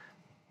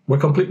 We're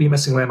completely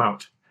missing them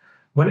out.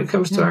 When it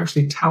comes to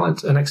actually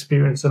talent and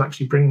experience and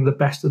actually bringing the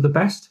best of the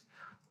best,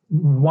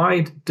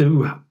 why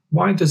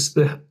does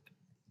the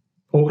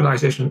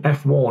organization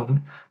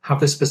F1 have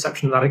this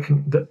perception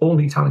that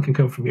only talent can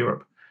come from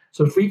Europe?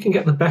 So if we can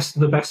get the best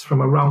of the best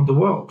from around the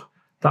world,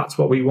 that's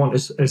what we want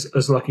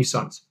as Lucky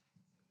Suns.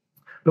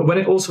 But when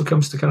it also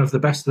comes to kind of the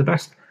best of the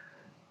best,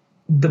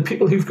 the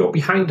people who've got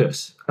behind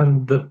us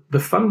and the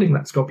funding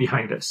that's got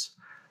behind us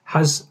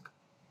has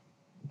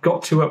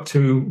got to up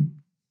to,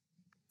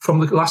 from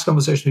the last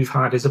conversation we've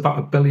had, is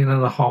about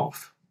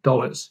 $1.5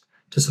 billion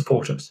to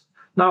support us.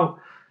 Now,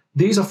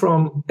 these are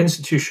from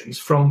institutions,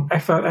 from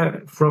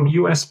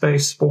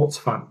US-based sports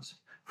funds,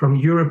 from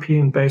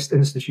European-based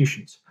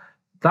institutions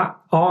that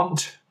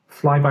aren't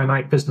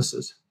fly-by-night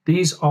businesses.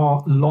 These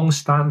are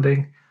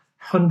long-standing,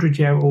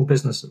 100-year-old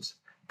businesses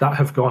that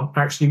have gone,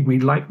 actually, we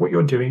like what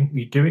you're doing,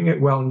 you're doing it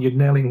well, and you're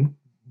nailing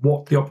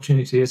what the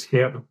opportunity is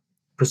here at the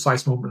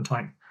precise moment in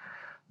time.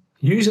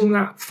 Using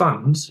that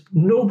funds,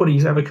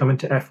 nobody's ever come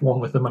into F1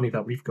 with the money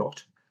that we've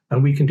got,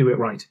 and we can do it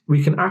right.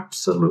 We can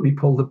absolutely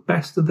pull the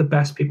best of the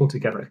best people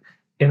together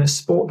in a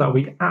sport that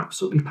we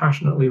absolutely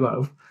passionately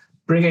love,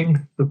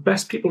 bringing the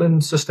best people in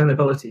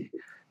sustainability,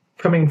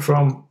 coming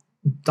from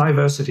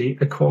diversity,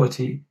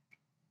 equality,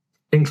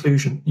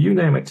 inclusion, you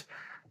name it.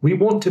 We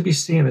want to be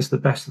seen as the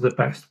best of the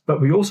best, but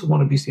we also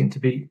want to be seen to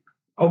be,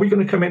 are we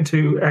going to come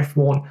into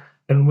F1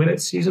 and win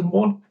it season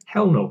one?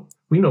 Hell no.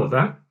 We know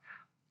that.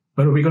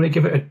 But are we going to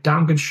give it a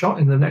damn good shot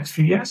in the next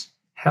few years?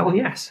 Hell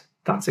yes.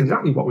 That's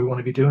exactly what we want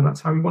to be doing.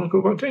 That's how we want to go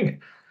about doing it.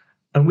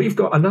 And we've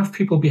got enough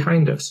people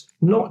behind us,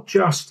 not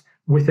just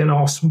within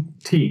our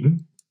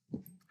team,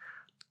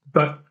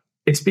 but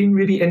it's been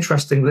really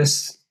interesting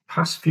this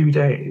past few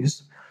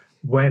days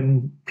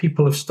when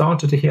people have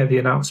started to hear the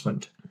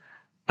announcement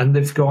and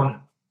they've gone,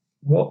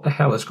 what the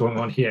hell is going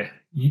on here?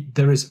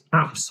 There is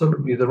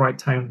absolutely the right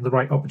time, the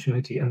right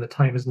opportunity, and the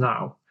time is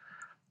now.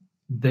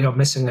 They are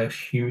missing a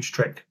huge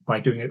trick by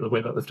doing it the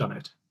way that they've done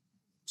it.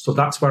 So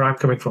that's where I'm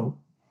coming from.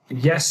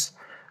 Yes,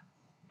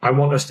 I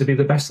want us to be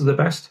the best of the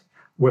best.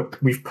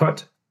 We've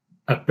put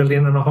 $1.5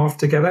 billion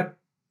together.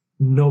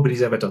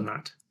 Nobody's ever done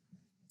that.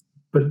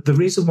 But the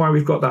reason why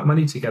we've got that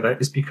money together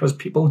is because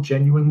people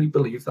genuinely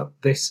believe that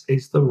this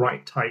is the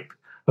right type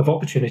of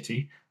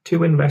opportunity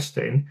to invest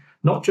in,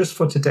 not just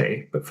for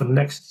today, but for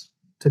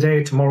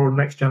today, tomorrow,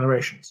 next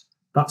generations.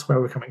 That's where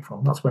we're coming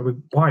from. That's why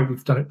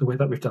we've done it the way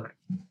that we've done it.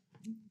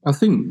 I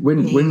think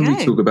when we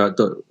talk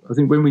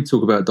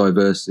about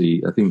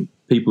diversity, I think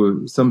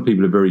some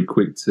people are very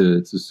quick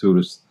to sort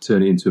of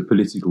turn it into a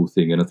political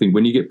thing, and I think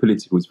when you get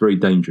political, it's very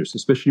dangerous,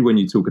 especially when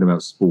you're talking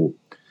about sport.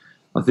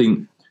 I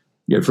think,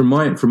 from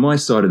my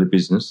side of the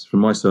business, from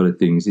my side of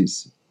things,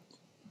 it's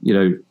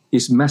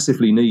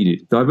massively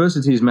needed.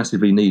 Diversity is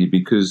massively needed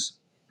because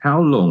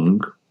how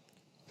long?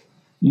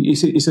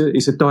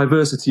 It's a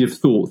diversity of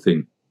thought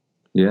thing,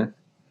 yeah.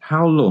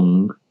 How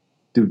long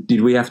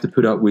did we have to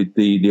put up with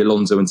the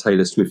Alonso and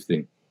Taylor Swift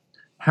thing?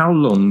 How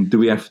long do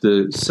we have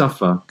to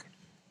suffer?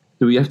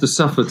 Do we have to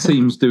suffer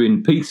teams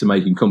doing pizza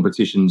making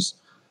competitions,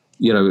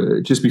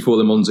 just before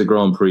the Monza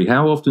Grand Prix?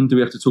 How often do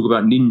we have to talk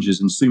about ninjas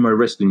and sumo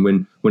wrestling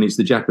when it's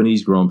the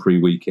Japanese Grand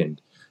Prix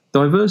weekend?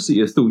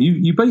 Diversity of thought.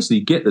 You basically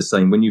get the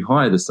same when you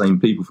hire the same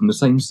people from the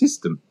same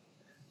system,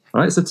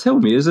 right? So tell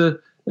me, as a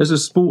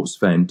sports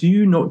fan, do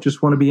you not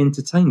just want to be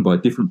entertained by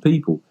different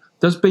people?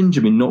 Does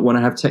Benjamin not want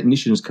to have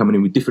technicians coming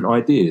in with different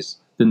ideas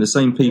than the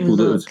same people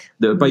that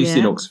are based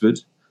in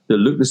Oxford, that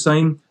look the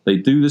same, they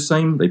do the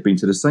same, they've been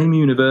to the same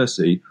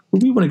university?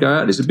 Well, we want to go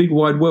out. It's a big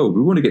wide world.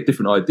 We want to get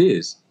different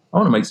ideas. I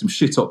want to make some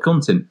shit-hot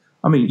content.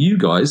 I mean, you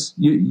guys,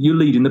 you're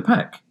leading the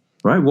pack,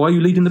 right? Why are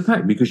you leading the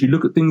pack? Because you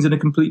look at things in a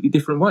completely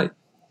different way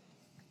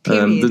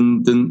than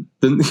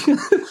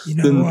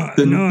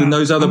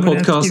those other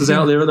podcasters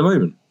out there at the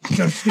moment.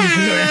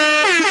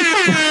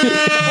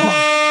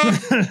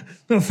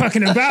 not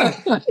fucking about.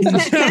 You know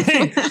what I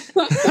mean?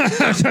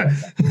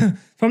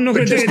 If I'm not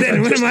going to do it,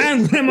 then when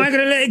am I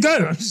going to let it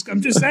go?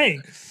 I'm just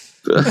saying.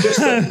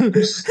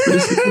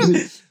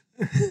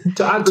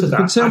 To add to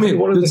that,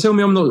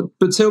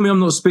 tell me I'm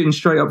not spitting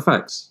straight up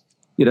facts.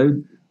 You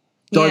know,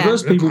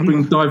 diverse people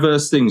bring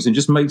diverse things and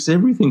just makes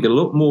everything a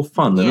lot more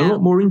fun and a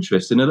lot more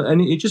interesting,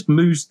 and it just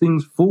moves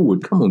things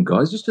forward. Come on,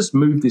 guys, just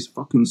move this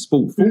fucking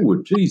sport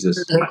forward.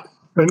 Jesus.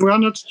 And we are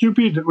not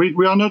stupid.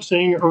 We are not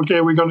saying,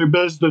 okay, we're going to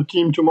base the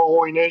team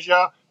tomorrow in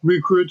Asia,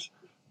 recruit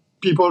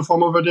people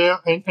from over there,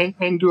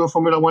 and do a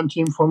Formula One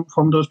team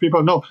from those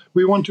people. No,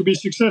 we want to be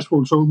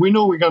successful. So we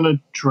know we're going to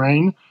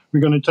train. We're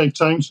going to take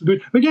time to do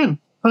it. Again,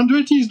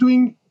 Andretti is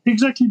doing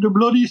exactly the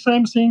bloody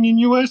same thing in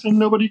US and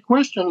nobody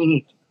questioning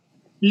it.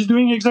 He's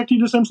doing exactly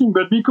the same thing.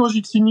 But because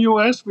it's in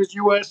US with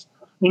US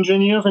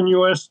engineers and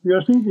US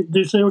things,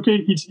 they say,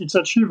 okay, it's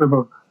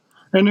achievable.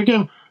 And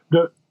again,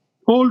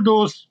 all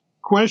those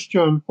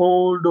questions,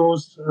 all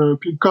those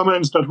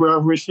comments that we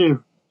have received,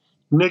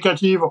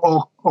 negative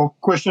or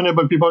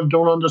questionable, people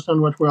don't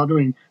understand what we are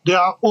doing. They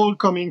are all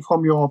coming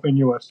from Europe and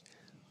US.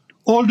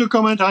 All the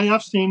comments I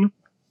have seen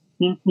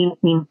in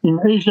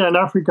Asia and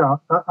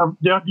Africa,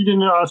 they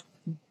didn't ask,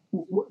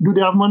 do they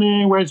have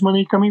money? Where is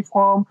money coming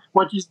from?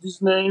 What is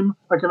this name?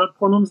 I cannot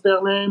pronounce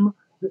their name.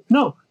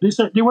 No, they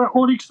said they were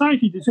all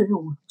excited. They said,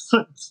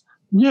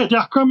 yeah, they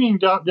are coming.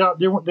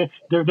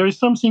 There is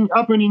something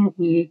happening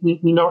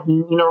in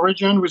our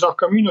region with our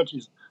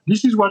communities.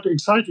 This is what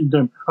excited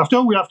them.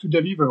 After, we have to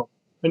deliver.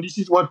 And this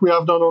is what we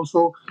have done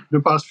also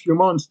the past few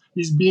months,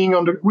 is being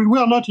we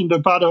are not in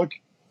the paddock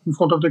in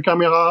front of the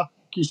camera,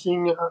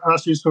 kissing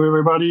asses to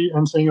everybody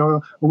and saying,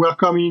 we're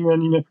coming.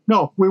 And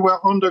no, we were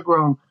on the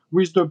ground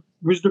with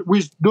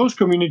those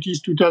communities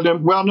to tell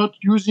them, we are not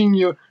using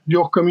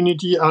your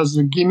community as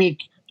a gimmick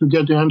to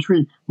get the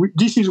entry.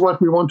 This is what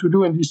we want to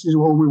do, and this is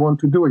how we want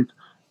to do it.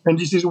 And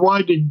this is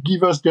why they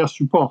give us their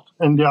support,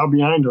 and they are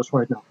behind us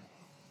right now.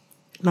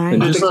 Nice.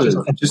 And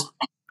just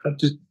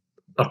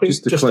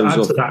to close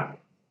off that.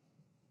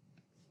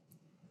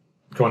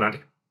 Go on,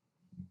 Andy.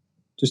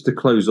 Just to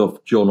close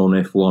off John on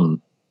F1,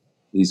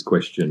 his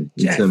question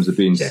in terms of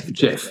being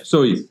Jeff.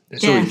 Sorry,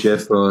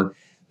 Jeff.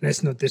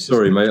 Let's not disrespect.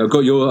 Sorry, mate. I got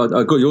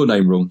your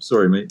name wrong.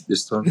 Sorry, mate.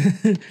 This time.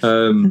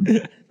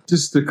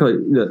 Just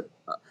to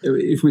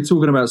if we're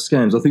talking about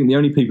scams, I think the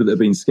only people that have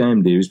been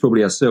scammed here is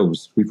probably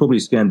ourselves. We probably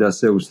scammed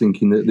ourselves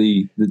thinking that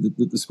the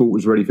sport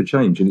was ready for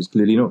change, and it's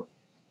clearly not.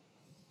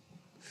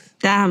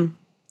 Damn.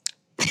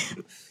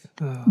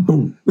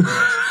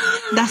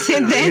 That's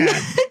it then.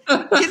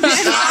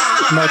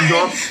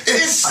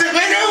 It's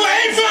slipping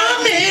away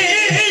from me.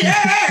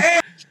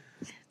 Yeah.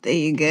 There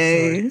you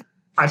go.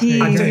 I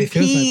know it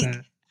feels like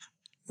that.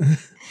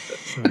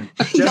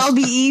 You gotta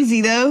be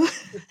easy though.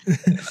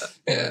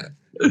 Yeah.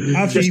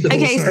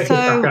 Okay,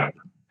 so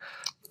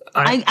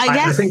I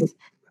guess.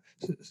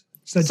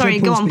 Sorry,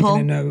 go on, Paul.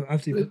 I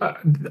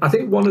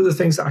think one of the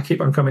things that I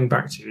keep on coming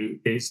back to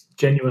is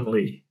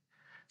genuinely,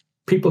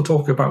 people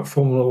talk about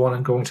Formula One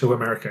and going to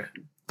America.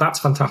 That's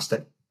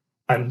fantastic,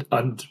 and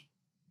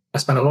I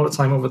spent a lot of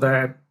time over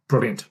there.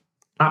 Brilliant,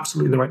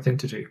 absolutely the right thing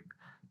to do.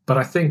 But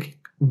I think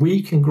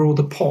we can grow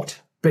the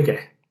pot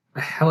bigger,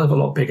 a hell of a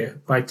lot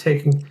bigger, by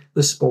taking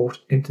the sport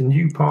into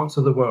new parts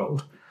of the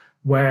world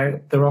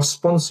where there are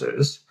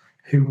sponsors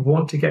who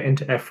want to get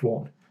into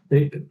F1.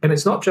 And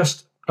it's not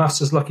just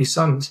us as Lucky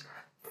Sons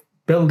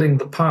building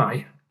the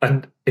pie,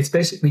 and it's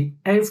basically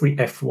every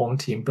F1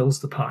 team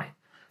builds the pie.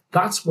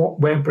 That's what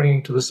we're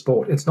bringing to the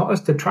sport. It's not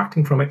us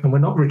detracting from it, and we're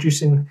not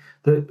reducing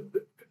the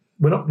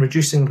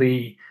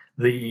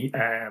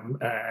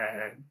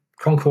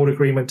Concord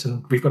agreement,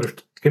 and we've got to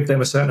give them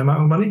a certain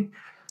amount of money.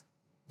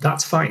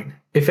 That's fine.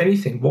 If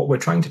anything, what we're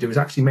trying to do is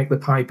actually make the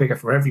pie bigger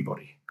for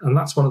everybody. And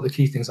that's one of the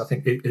key things I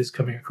think is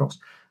coming across.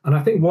 And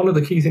I think one of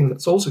the key things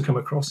that's also come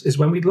across is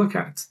when we look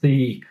at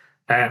the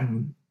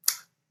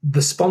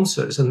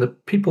sponsors and the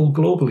people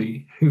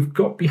globally who've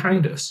got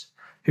behind us,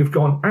 who've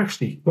gone,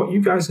 actually, what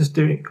you guys are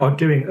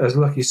doing as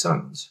Lucky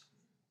Sons,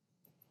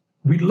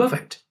 we love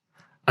it.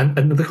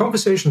 And the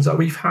conversations that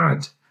we've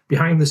had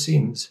behind the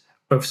scenes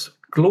of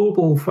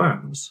global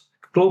firms,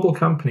 global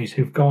companies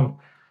who've gone,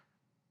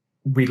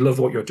 we love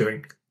what you're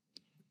doing.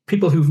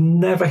 People who've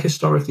never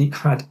historically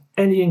had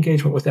any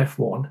engagement with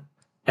F1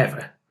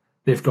 ever,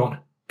 they've gone,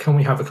 can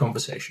we have a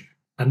conversation?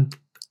 And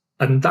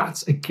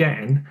that's,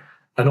 again,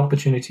 an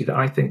opportunity that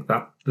I think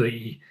that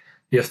the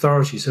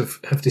authorities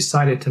have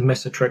decided to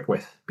miss a trick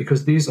with,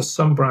 because these are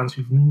some brands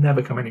who've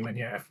never come anywhere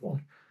near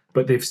F1,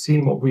 but they've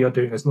seen what we are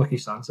doing as Lucky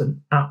Sons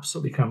and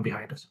absolutely come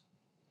behind us.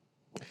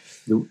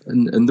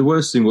 And the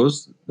worst thing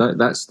was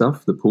that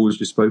stuff that Paul has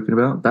just spoken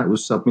about, that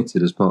was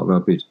submitted as part of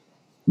our bid.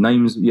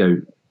 Names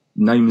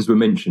were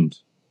mentioned.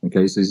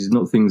 Okay, so this is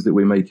not things that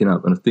we're making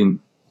up. And I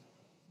think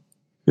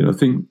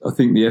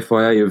the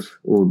FIA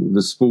or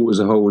the sport as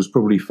a whole has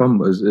probably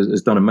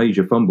has done a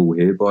major fumble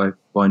here by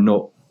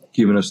not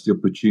giving us the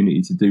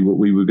opportunity to do what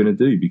we were going to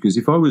do. Because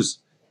if I was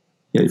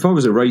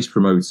a race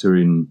promoter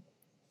in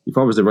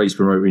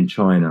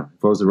China,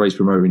 if I was a race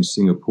promoter in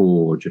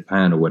Singapore or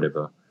Japan or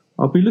whatever,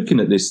 I'll be looking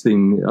at this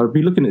thing. I'll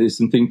be looking at this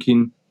and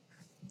thinking,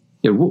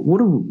 yeah,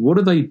 what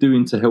are they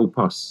doing to help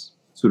us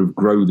sort of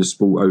grow the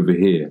sport over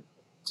here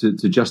to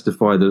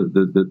justify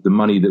the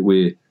money that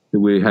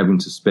we're having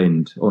to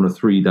spend on a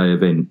 3-day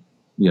event?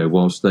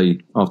 Whilst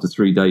after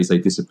 3 days they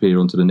disappear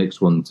onto the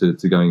next one to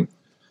go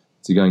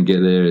and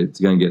get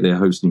their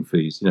hosting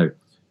fees.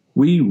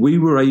 We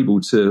were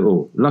able to,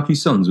 or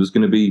LKYSUNZ was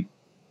going to be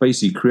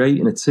basically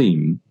creating a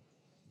team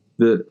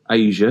that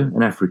Asia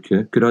and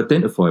Africa could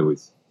identify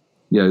with.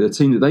 A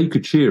team that they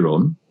could cheer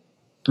on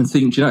and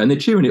think, and they're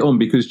cheering it on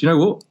because,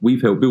 what?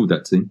 We've helped build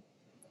that team.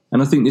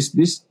 And I think this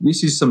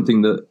is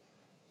something that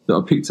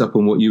I picked up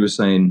on what you were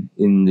saying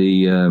in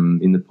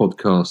the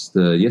podcast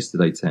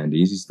yesterday,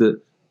 Tandy, is that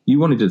you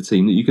wanted a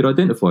team that you could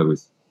identify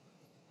with.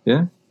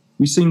 Yeah?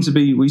 We seem to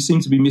be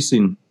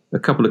missing a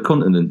couple of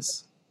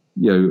continents.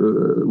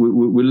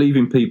 We're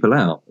leaving people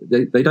out.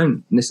 They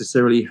don't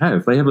necessarily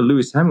have. They have a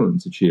Lewis Hamilton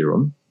to cheer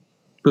on,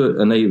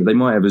 and they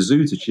might have a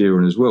zoo to cheer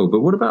on as well.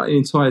 But what about an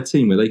entire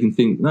team where they can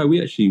think, no,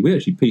 we actually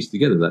pieced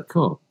together that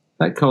car.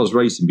 That car's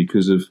racing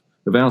because of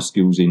our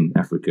skills in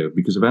Africa,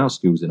 because of our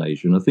skills in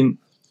Asia. And I think,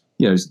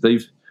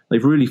 they've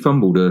really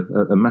fumbled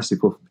a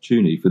massive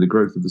opportunity for the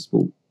growth of the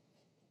sport.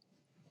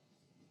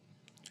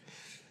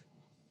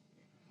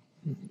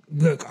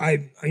 Look,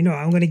 I'm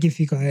going to give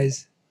you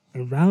guys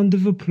a round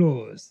of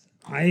applause.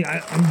 I'm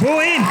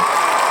bought in.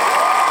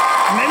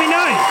 Let me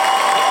know.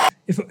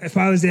 If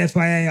I was the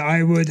FIA,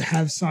 I would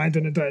have signed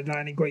on a dotted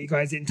line and got you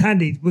guys in.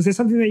 Tandy, was there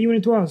something that you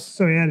wanted to ask?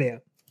 Sorry,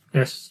 earlier.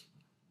 Yes.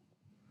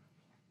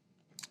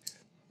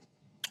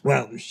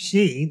 Well,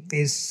 she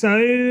is so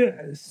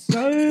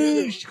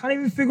she can't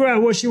even figure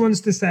out what she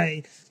wants to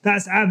say.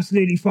 That's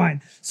absolutely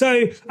fine.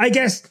 So I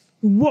guess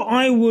what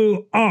I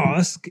will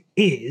ask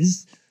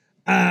is,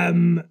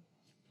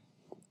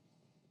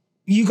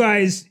 you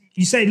guys,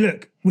 you say,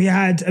 look, we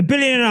had $1.5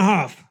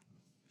 billion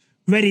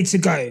ready to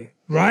go,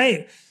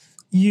 right?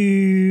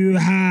 You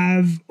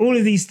have all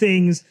of these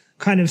things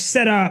kind of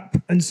set up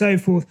and so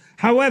forth.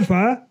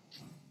 However,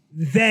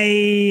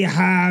 they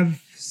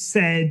have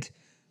said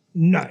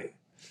no.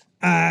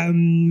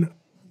 One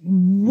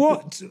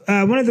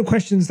of the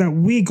questions that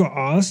we got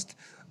asked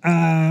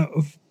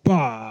by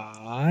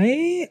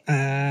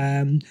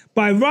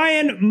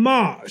Ryan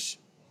Marsh,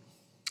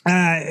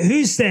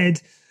 who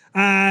said,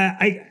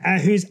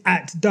 who's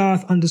at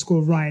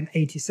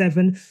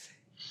Darth_Ryan87.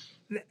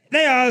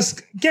 They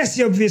ask, guess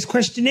the obvious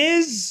question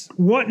is,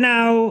 what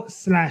now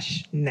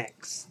 /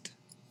 next?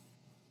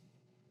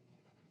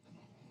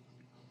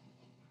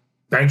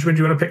 Benjamin,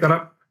 do you want to pick that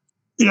up?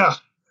 Yeah.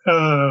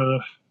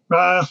 We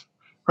have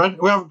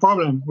a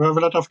problem. We have a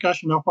lot of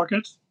cash in our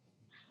pockets.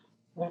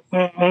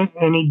 And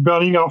it's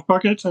burning our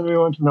pockets, and we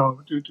want to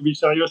know, to be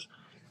serious,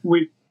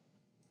 we're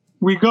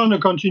going to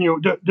continue.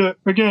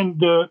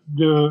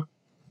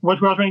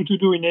 What we're trying to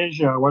do in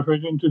Asia, what we're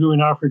going to do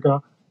in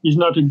Africa, is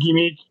not a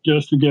gimmick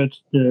just to get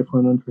the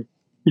F1 entry.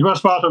 It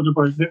was part of the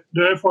project.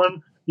 The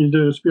F1 is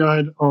the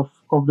spirit of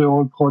the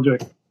whole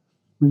project.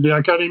 With the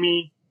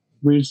academy,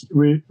 with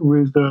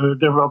the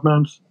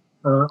development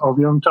of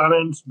young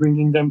talents,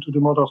 bringing them to the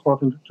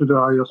motorsport and to the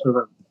highest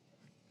level.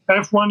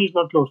 F1 is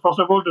not close. First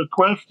of all, the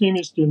 12th team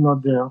is still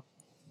not there.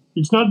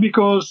 It's not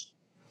because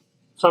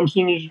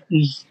something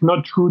is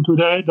not true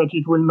today that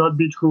it will not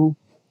be true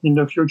in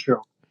the future.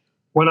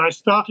 When I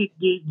started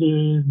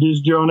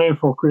this journey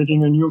for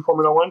creating a new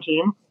Formula One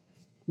team,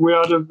 we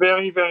had a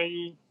very,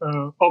 very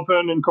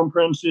open and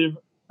comprehensive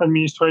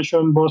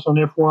administration, both on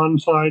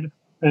F1 side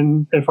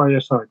and FIA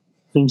side.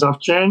 Things have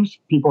changed,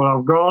 people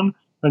have gone,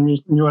 and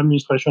new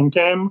administration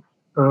came.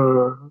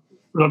 A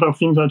lot of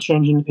things have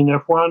changed in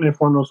F1.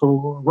 F1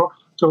 also.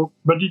 So,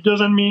 but it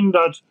doesn't mean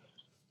that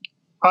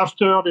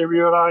after they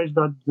realize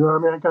that the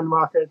American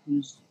market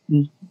is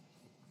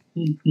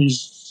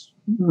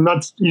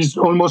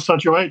almost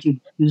saturated,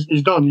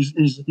 is done,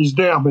 is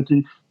there, but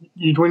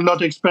it will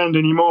not expand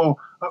anymore,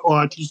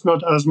 or at least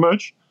not as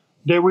much.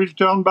 They will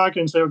turn back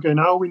and say, okay,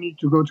 now we need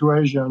to go to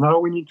Asia. Now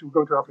we need to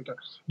go to Africa.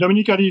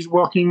 Dominicali is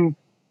working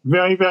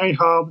very, very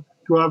hard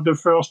to have the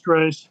first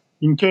race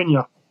in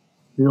Kenya.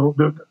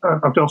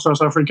 After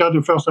South Africa,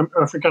 the first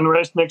African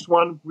race, next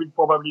one will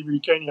probably be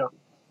Kenya.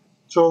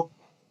 So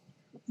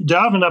they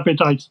have an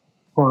appetite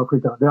for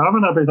Africa. They have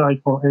an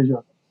appetite for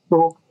Asia.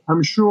 So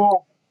I'm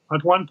sure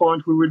at one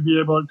point we will be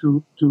able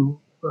to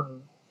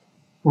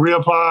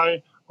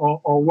reapply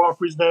or work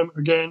with them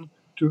again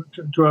to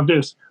have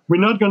this. We're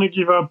not going to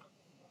give up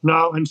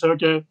now and say,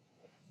 okay,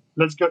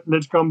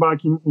 let's come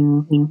back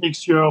in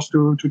X years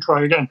to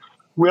try again.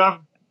 We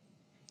have,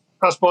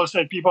 as Paul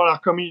said, people are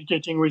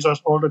communicating with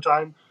us all the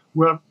time.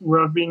 We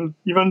have been,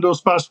 even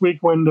those past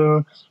week when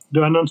the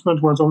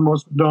announcement was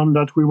almost done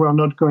that we were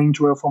not going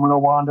to a Formula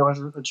One, there was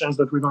a chance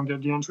that we don't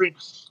get the entry.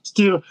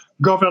 Still,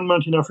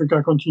 government in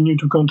Africa continue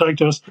to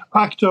contact us.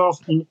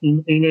 Actors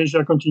in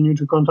Asia continue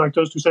to contact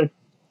us to say,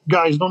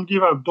 guys, don't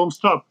give up, don't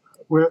stop.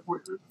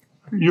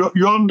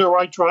 You're on the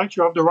right track,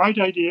 you have the right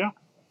idea,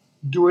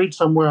 do it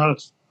somewhere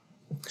else.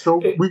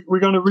 So we're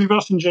going to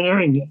reverse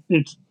engineering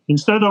it.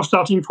 Instead of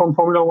starting from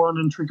Formula One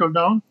and trickle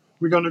down,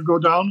 we're going to go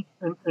down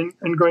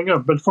and going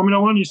up. But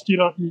Formula One is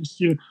still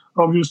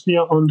obviously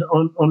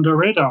on the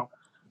radar.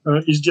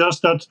 It's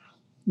just that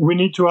we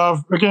need to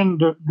have, again,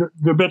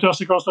 the better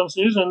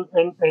circumstances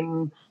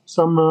and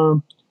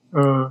some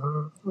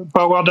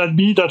power that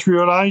be that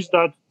realize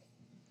that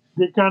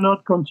they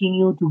cannot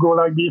continue to go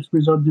like this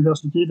without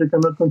diversity. They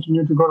cannot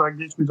continue to go like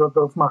this without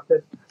off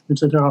market,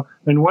 etc.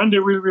 And when they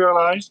will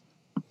realize,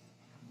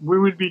 we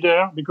will be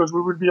there because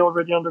we will be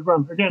already on the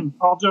ground. Again,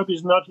 our job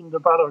is not in the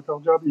paddock. Our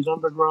job is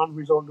on the ground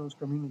with all those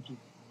communities.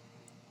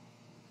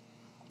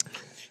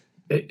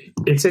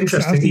 It's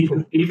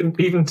interesting,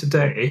 even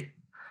today,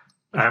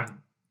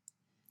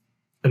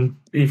 and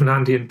even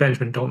Andy and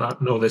Benjamin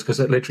don't know this because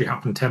it literally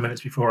happened 10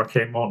 minutes before I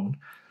came on.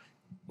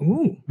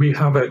 Ooh. We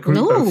have a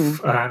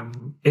group of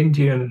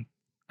Indian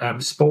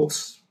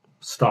sports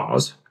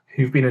stars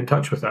who've been in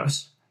touch with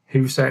us,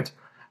 who've said,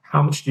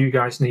 how much do you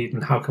guys need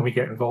and how can we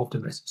get involved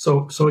in this?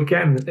 So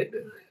again,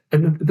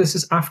 and this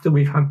is after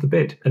we've had the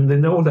bid, and they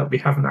know that we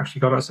haven't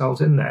actually got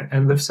ourselves in there.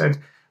 And they've said,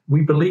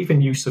 we believe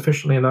in you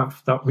sufficiently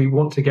enough that we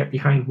want to get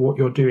behind what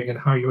you're doing and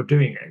how you're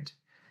doing it,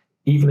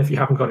 even if you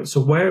haven't got it.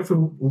 So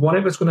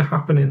whatever's going to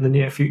happen in the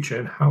near future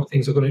and how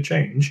things are going to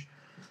change,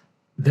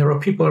 there are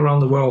people around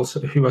the world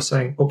who are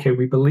saying, okay,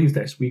 we believe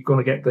this, we're going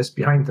to get this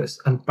behind this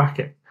and back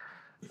it.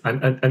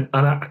 And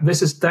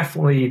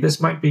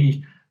this might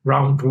be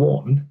round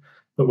one,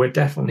 but we're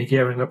definitely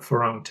gearing up for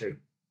round two.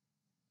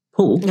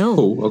 Paul,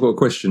 I've got a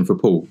question for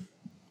Paul.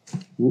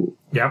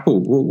 Yeah,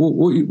 Paul,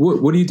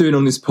 what are you doing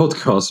on this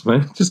podcast,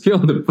 man? Just get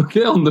on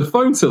the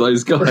phone to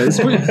those guys.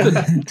 I've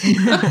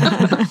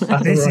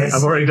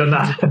already done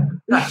that.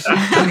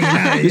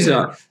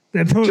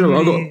 They're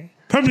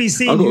probably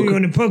seeing who you're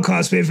on a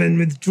podcast with and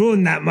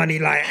withdrawn that money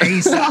like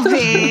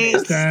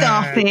ASAP.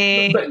 Stop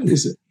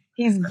it.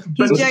 He's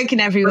joking,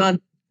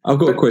 everyone. I've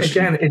got a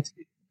question. Again,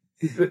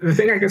 the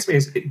thing that gets me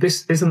is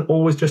this isn't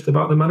always just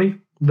about the money.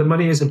 The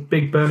money is a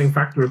big burning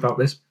factor about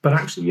this, but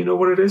actually, you know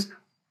what it is?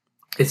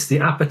 It's the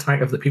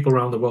appetite of the people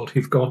around the world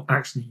who've gone,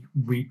 actually,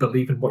 we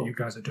believe in what you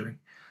guys are doing.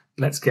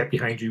 Let's get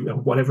behind you,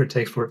 and whatever it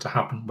takes for it to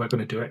happen, we're going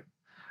to do it.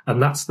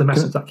 And that's the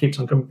message that keeps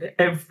on coming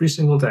every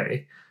single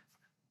day.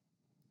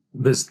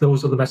 Those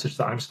are the messages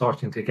that I'm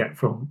starting to get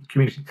from the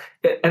community.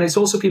 And it's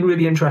also been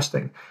really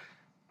interesting.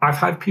 I've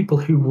had people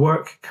who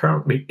work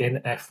currently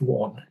in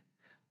F1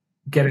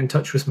 get in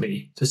touch with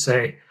me to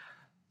say,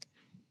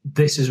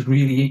 this is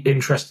really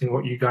interesting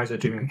what you guys are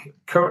doing.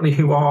 Currently,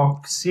 who are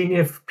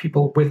senior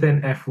people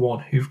within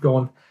F1 who've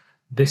gone,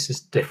 this is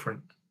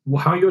different.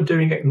 How you're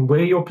doing it and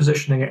where you're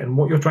positioning it and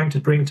what you're trying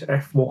to bring to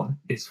F1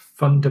 is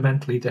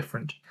fundamentally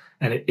different.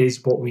 And it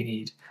is what we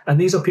need.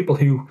 And these are people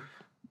who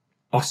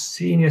are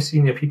senior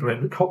people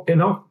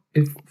in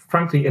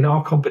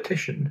our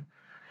competition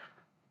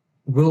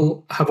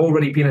will have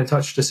already been in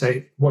touch to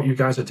say what you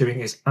guys are doing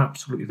is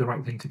absolutely the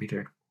right thing to be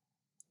doing.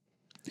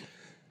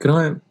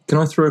 Can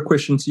I throw a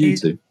question to you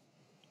two?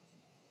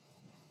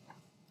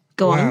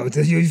 Go on. Wow,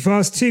 you've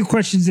asked two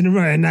questions in a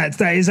row, and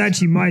that is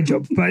actually my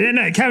job. But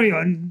no, carry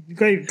on.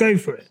 Go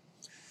for it.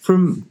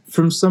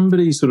 From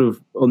somebody sort of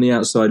on the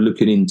outside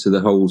looking into the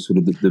whole sort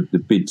of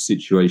the bid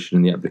situation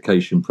and the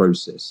application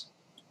process,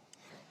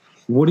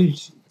 what do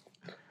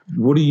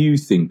you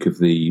think of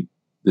the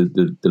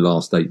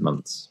last 8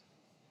 months?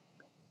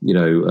 You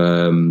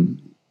know,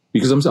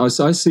 because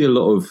I see a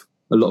lot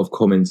of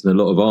comments and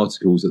a lot of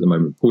articles at the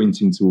moment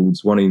pointing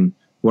towards wanting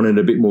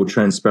a bit more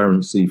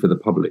transparency for the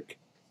public.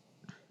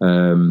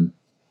 And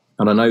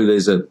I know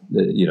there's a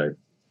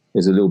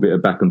little bit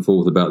of back and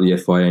forth about the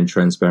FIA and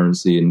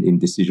transparency in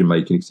decision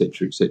making,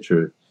 etc.,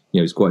 etc. You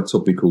know, it's quite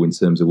topical in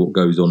terms of what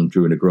goes on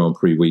during a Grand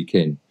Prix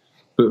weekend.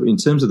 But in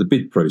terms of the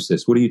bid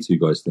process, what do you two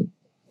guys think?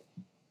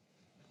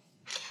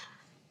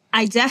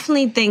 I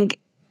definitely think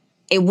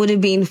it would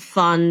have been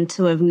fun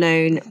to have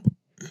known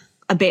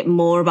a bit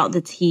more about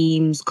the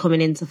teams coming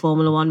into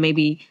Formula One.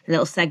 Maybe a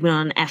little segment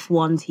on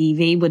F1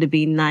 TV would have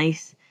been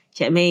nice.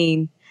 Do you know what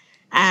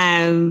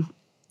I mean?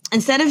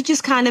 Instead of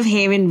just kind of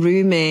hearing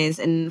rumours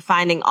and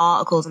finding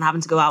articles and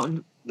having to go out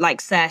and like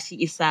search it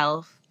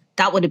yourself,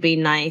 that would have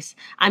been nice.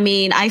 I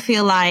mean, I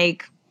feel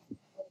like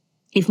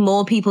if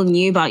more people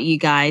knew about you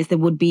guys, there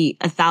would be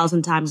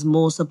 1,000 times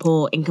more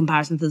support in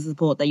comparison to the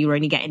support that you're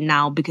only getting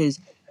now because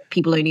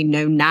people only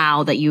know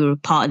now that you were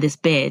part of this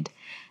bid.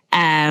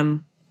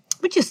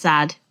 Which is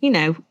sad, you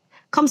know,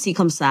 comme ci,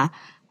 comme ça.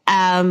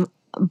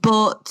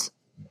 But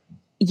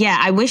yeah,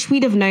 I wish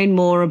we'd have known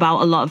more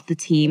about a lot of the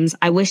teams.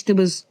 I wish there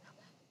was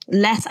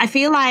less. I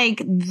feel like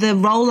the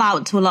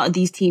rollout to a lot of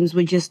these teams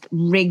were just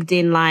rigged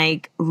in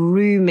like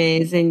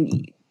rumors,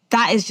 and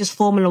that is just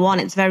Formula One.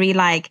 It's very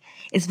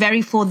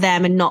for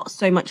them and not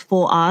so much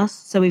for us.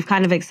 So we've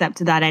kind of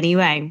accepted that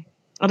anyway.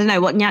 I don't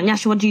know.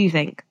 Nyasha, what do you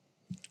think?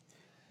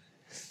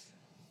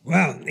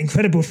 Wow,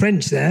 incredible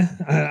French there.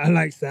 I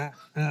liked that.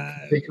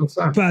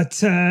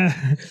 But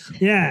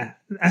yeah,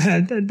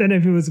 I don't know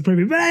if it was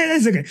appropriate, but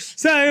that's okay.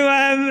 So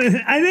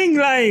I think,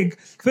 like,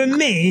 for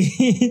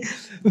me,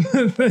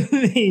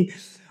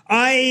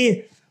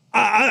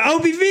 I'll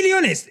be really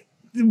honest.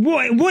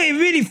 what it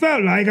really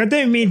felt like, I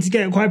don't mean to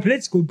get quite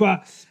political,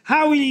 but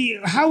how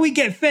we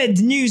get fed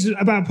news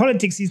about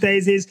politics these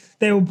days is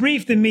they'll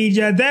brief the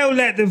media, they'll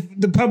let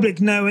the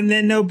public know, and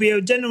then there'll be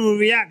a general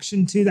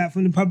reaction to that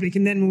from the public,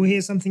 and then we'll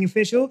hear something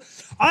official.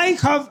 I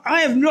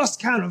have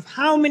lost count of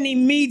how many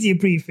media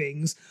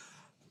briefings,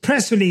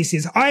 press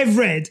releases I've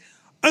read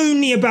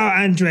only about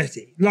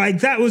Andretti.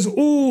 Like, that was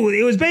all.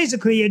 It was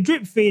basically a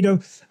drip feed of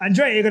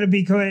Andretti are going to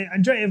be going,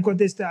 Andretti have got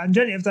this, that,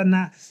 Andretti have done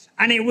that.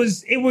 And it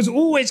was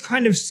always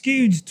kind of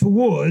skewed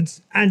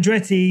towards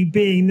Andretti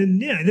being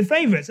the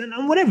favourites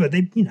and whatever.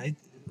 They,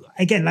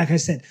 again, like I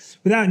said,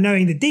 without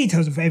knowing the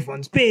details of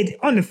everyone's bid,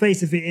 on the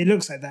face of it, it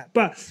looks like that.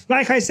 But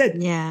like I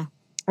said, yeah,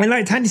 and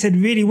like Tandy said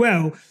really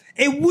well,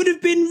 it would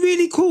have been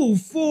really cool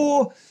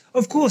for,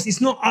 of course,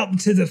 it's not up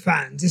to the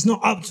fans. It's not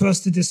up to us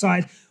to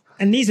decide.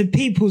 And these are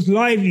people's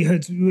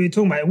livelihoods we were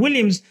talking about.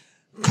 Williams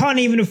can't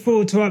even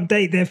afford to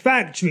update their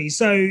factory.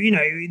 So,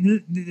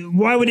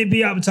 why would it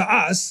be up to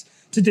us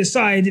to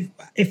decide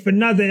if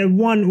another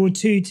one or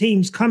two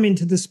teams come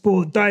into the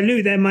sport,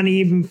 dilute their money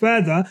even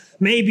further,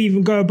 maybe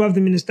even go above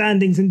them in the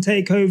standings and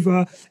take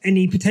over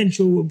any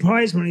potential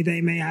prize money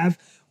they may have?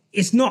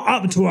 It's not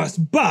up to us,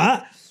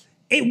 but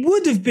it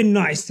would have been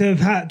nice to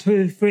have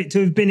for it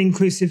to have been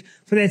inclusive,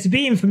 for there to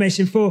be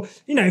information for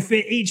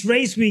each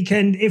race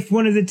weekend. If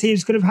one of the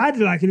teams could have had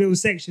like a little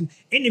section,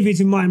 interviews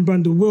in Martin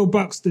Brundle, Will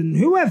Buxton,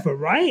 whoever,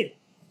 right?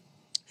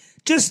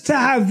 Just to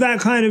have that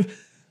kind of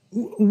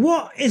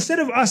instead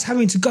of us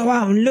having to go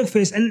out and look for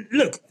this. And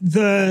look,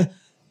 the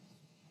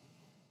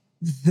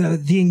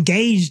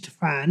engaged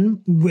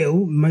fan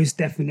will most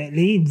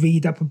definitely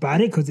read up about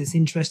it because it's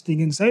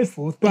interesting and so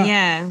forth. But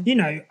yeah,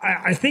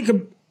 I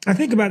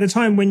think about the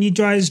time when you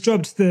guys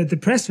dropped the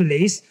press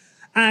release,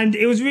 and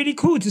it was really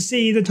cool to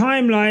see the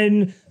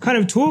timeline kind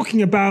of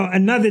talking about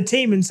another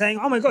team and saying,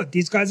 oh my God,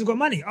 these guys have got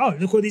money. Oh,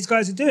 look what these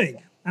guys are doing.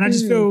 And I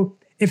just feel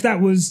if there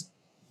was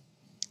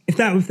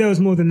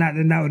more than that,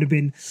 then that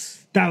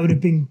would have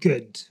been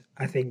good,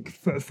 I think,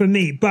 for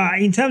me. But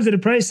in terms of the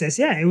process,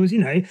 yeah, it was,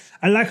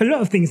 I like a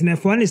lot of things in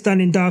F1. It's done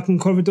in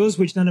darkened corridors,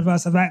 which none of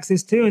us have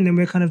access to. And then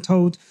we're kind of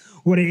told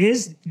what it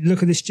is.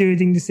 Look at the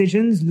stewarding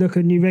decisions, look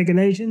at new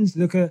regulations,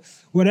 look at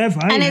whatever.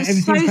 And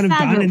it's so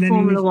sad with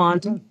Formula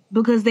One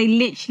because they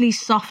literally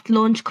soft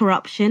launch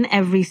corruption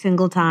every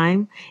single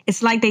time.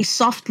 It's like they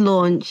soft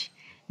launch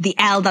the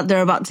L that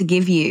they're about to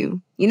give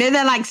you.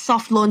 They're like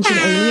soft launching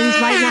aliens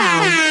right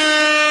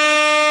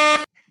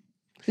now.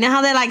 You know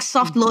how they're like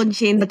soft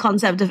launching the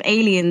concept of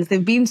aliens?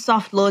 They've been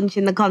soft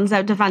launching the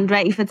concept of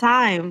Andretti for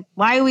time.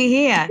 Why are we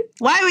here?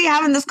 Why are we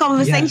having this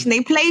conversation? Yeah.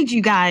 They played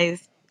you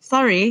guys.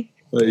 Sorry.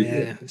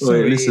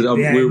 Listen,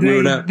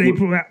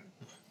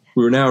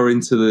 we're an hour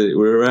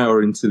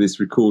into this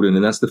recording,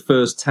 and that's the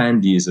first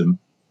Tandyism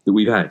that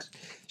we've had.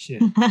 She's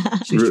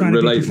trying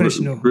to be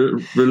professional.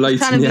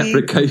 Relating the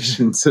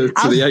application to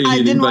the alien invasion.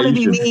 I didn't want to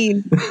be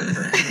mean.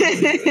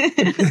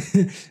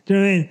 Do you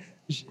know what I mean?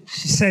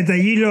 She said that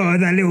you lot are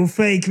that little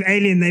fake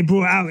alien they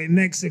brought out in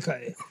Mexico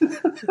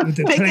with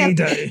the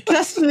Play-Doh.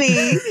 Trust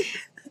me,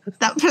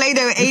 that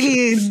Play-Doh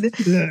alien.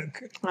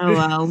 Look. Oh,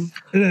 wow.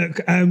 Look,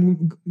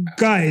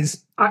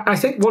 guys. I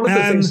think one of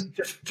the things,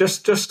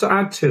 just to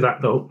add to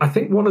that, though, I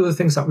think one of the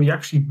things that we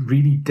actually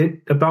really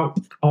did about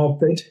our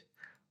bid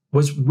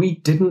was we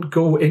didn't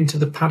go into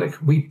the paddock.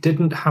 We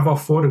didn't have our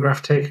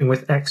photograph taken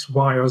with X,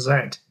 Y, or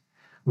Z.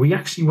 We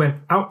actually went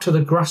out to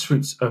the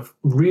grassroots of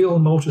real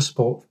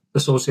motorsport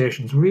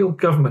associations, real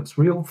governments,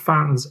 real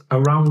fans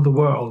around the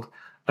world,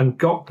 and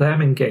got them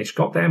engaged,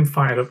 got them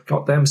fired up,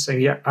 got them saying,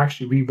 yeah,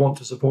 actually, we want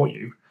to support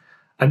you.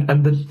 And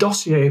the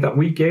dossier that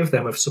we gave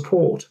them of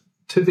support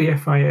to the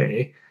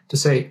FIA to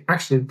say,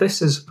 actually,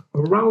 this is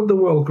around the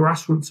world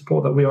grassroots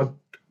support that we are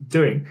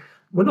doing.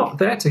 We're not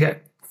there to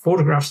get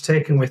photographs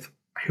taken with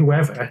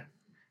whoever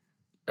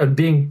and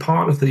being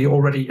part of the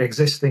already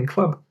existing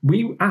club.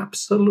 We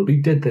absolutely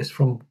did this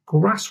from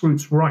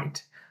grassroots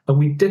right. And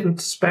we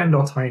didn't spend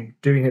our time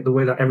doing it the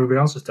way that everybody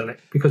else has done it,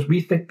 because we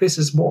think this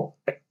is what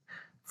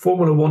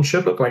Formula One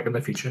should look like in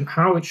the future and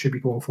how it should be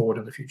going forward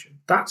in the future.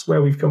 That's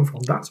where we've come from.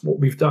 That's what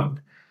we've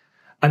done.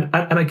 And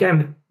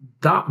again,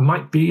 that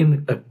might be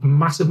a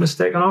massive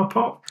mistake on our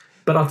part.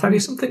 But I'll tell you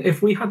something,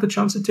 if we had the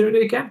chance of doing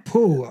it again,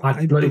 Paul,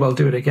 I'd bloody well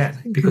do it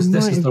again, because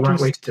this is the right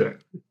way to do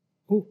it.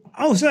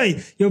 Oh,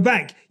 sorry, you're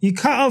back. You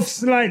cut off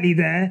slightly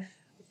there.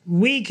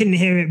 We can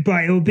hear it,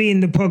 but it will be in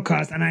the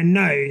podcast. And I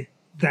know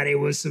that it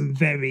was some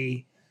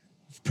very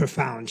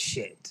profound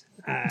shit.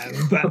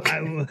 But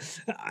okay.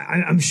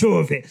 I'm sure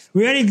of it.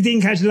 We only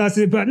didn't catch the last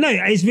of it, but no,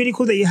 it's really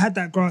cool that you had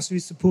that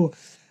grassroots support.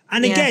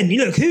 And again,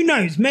 look, who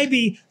knows?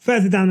 Maybe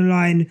further down the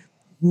line,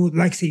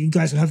 like I say, you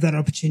guys will have that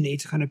opportunity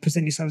to kind of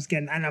present yourselves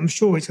again. And I'm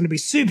sure it's going to be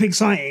super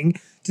exciting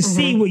to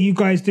see what you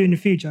guys do in the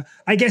future.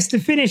 I guess to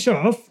finish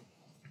off,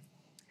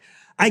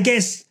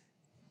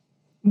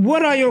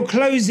 what are your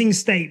closing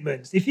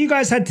statements? If you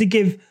guys had to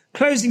give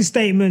closing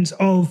statements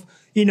of,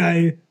 who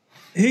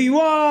you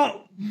are,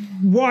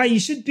 why you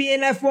should be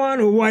in F1,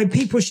 or why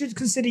people should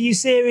consider you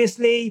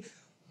seriously,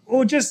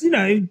 or just if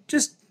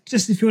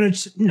you want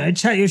to,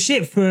 chat your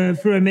shit for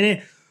a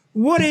minute,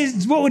 what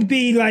would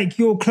be like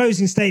your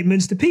closing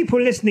statements to people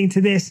listening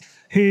to this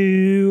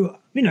who,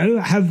 you know,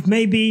 have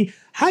maybe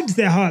had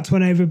their hearts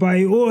won over by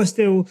you or are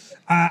still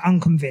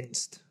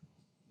unconvinced?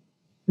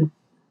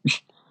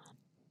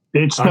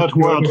 It's not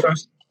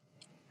words.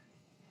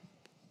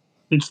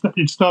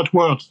 It's not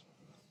words.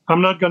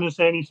 I'm not going to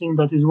say anything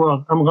that is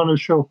words. I'm going to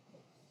show.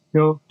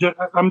 You know,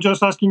 I'm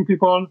just asking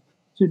people,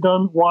 sit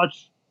down,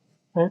 watch,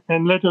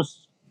 and let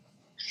us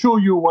show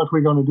you what we're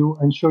going to do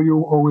and show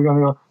you how we're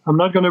going to. I'm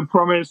not going to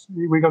promise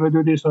we're going to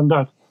do this and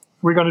that.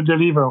 We're going to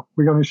deliver.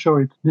 We're going to show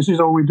it. This is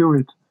how we do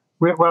it.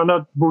 We're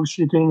not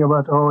bullshitting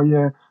about, oh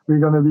yeah, we're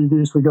going to be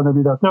this, we're going to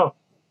be that. No.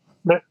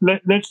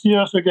 Let's see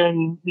us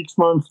again in 6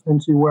 months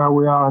and see where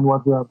we are and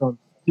what we have done.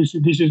 This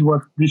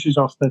is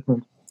our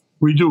statement.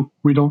 We do.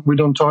 We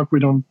don't talk. We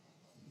do.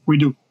 We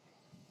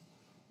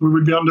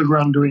will be on the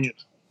ground doing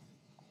it.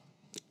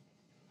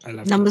 I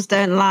love Numbers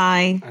that. Don't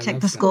lie.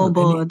 Check the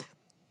scoreboard.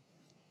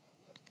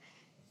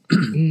 Do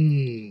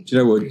you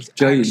know what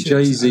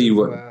Jay-Z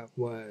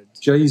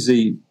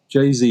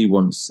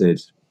once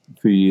said a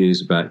few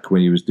years back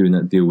when he was doing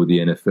that deal with the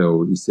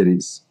NFL? He said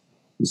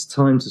it's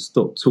time to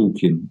stop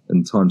talking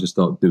and time to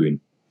start doing.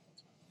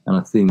 And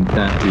I think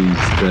that is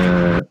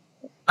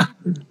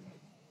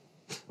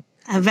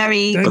a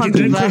very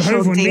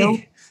controversial deal.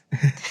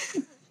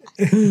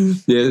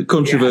 Yeah,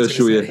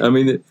 controversial. Yeah, I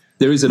mean,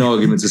 there is an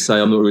argument to say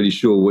I'm not really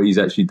sure what he's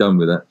actually done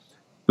with that,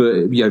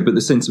 but yeah, but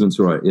the sentiment's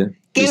right. Yeah,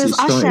 give us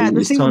Usher at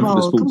the Super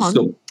Bowl. Come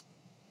on.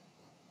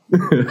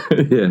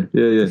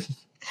 Yeah.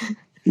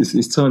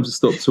 It's time to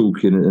stop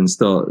talking and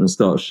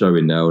start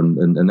showing now,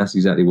 and that's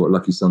exactly what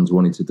Lucky Sunz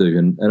wanted to do.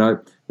 And I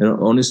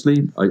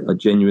honestly, I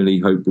genuinely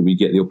hope that we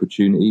get the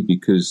opportunity,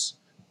 because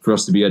for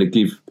us to be able to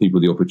give people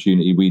the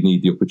opportunity, we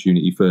need the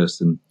opportunity first.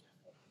 And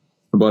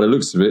by the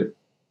looks of it,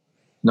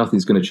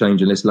 nothing's going to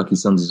change unless Lucky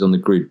Sunz is on the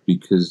grid,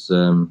 because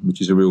which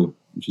is a real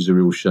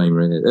shame.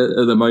 Right?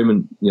 At the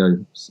moment, you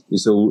know,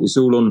 it's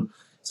all on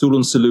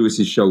Sir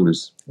Lewis's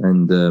shoulders,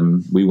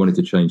 and we wanted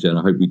to change that. And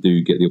I hope we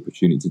do get the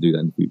opportunity to do that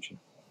in the future.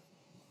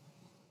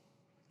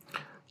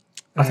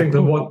 I think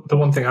the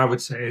one thing I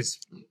would say is,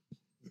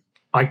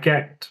 I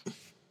get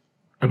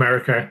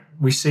America.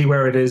 We see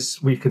where it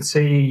is. We can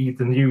see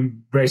the new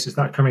races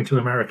that are coming to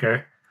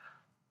America,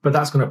 but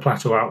that's going to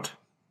plateau out.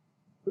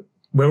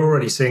 We're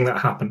already seeing that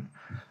happen.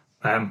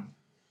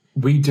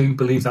 We do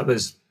believe that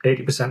there's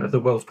 80% of the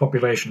world's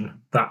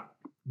population that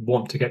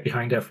want to get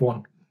behind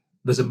F1.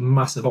 There's a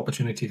massive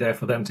opportunity there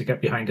for them to get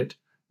behind it.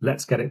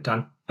 Let's get it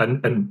done.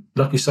 And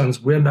Lucky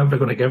Sunz, we're never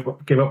going to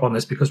give up on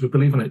this, because we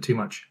believe in it too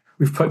much.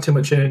 We've put too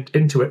much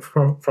into it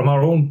from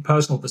our own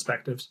personal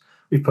perspectives.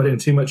 We've put in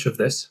too much of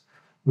this.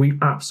 We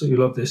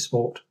absolutely love this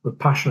sport. We're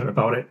passionate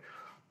about it.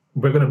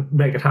 We're going to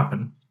make it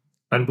happen.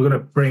 And we're going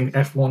to bring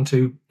F1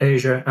 to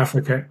Asia,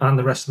 Africa, and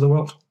the rest of the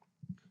world.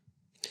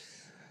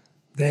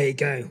 There you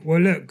go. Well,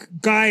 look,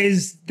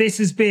 guys, this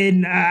has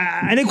been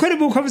an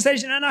incredible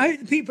conversation, and I hope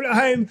the people at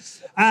home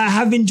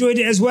have enjoyed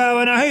it as well.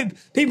 And I hope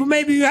people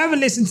maybe who haven't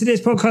listened to this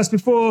podcast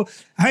before,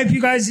 I hope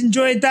you guys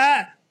enjoyed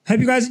that. Hope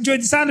you guys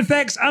enjoyed the sound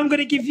effects. I'm going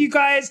to give you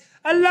guys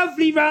a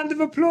lovely round of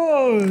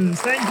applause.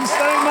 Thank you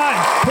so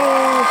much,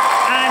 Paul,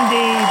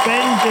 Andy,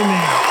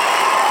 Benjamin.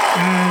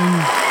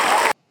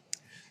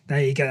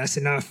 There you go. That's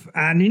enough.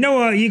 And you know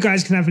what? You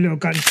guys can have a little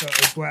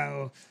gunshot as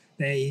well.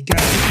 There you go.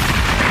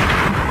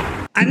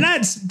 And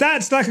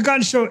that's like a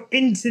gunshot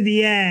into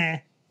the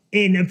air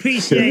in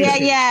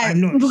appreciation. Yeah.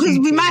 Because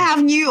we might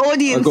have new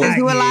audiences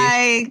who are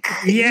like,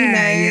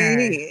 yeah.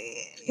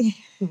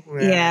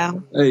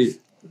 Hey,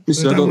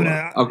 listen,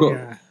 I've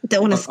got.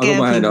 Don't want to scare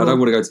people. I don't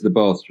want to go to the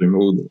bathroom,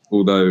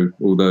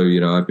 although you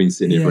know, I've been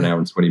sitting here for an hour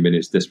and 20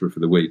 minutes, desperate for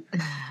the week.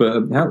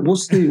 But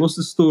what's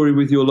the story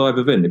with your live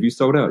event? Have you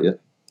sold out yet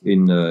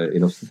in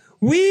Austin?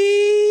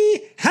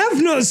 We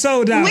have not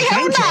sold out.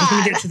 I'm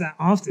going to get to that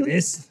after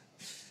this.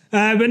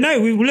 But no,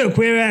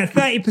 we're at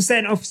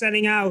 30% off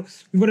selling out.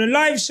 We've got a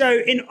live show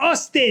in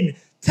Austin,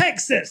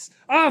 Texas,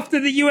 after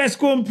the US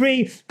Grand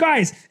Prix.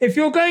 Guys, if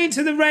you're going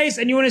to the race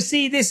and you want to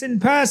see this in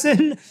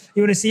person,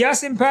 you want to see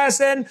us in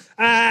person,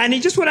 and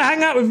you just want to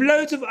hang out with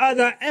loads of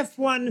other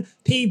F1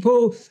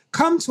 people,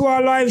 come to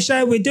our live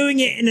show. We're doing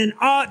it in an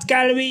art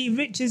gallery,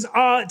 Rich's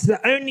Art,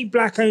 the only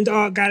black-owned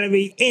art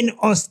gallery in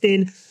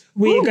Austin.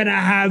 We're going to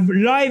have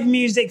live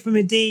music from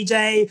a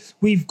DJ.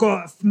 We've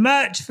got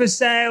merch for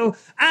sale,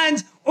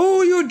 and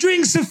all your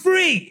drinks are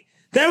free.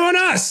 They're on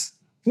us.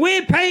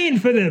 We're paying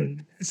for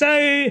them.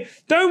 So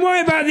don't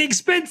worry about the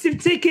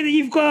expensive ticket that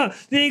you've got,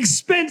 the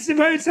expensive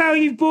hotel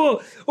you've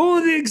bought,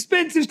 all the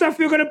expensive stuff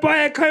you're going to buy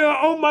at Koa.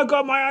 Oh my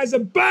God, my eyes are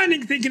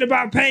burning thinking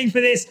about paying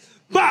for this.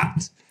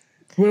 But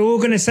we're all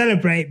going to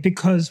celebrate,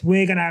 because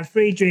we're going to have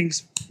free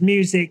drinks,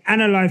 music,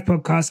 and a live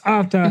podcast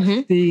after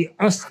the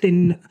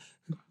Austin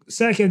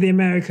Circuit of the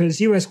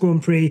Americas US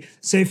Grand Prix.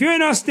 So if you're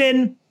in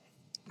Austin,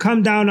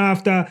 come down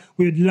after.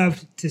 We would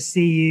love to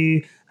see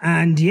you.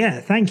 And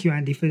yeah, thank you,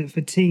 Andy,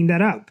 for teeing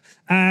that up.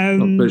 My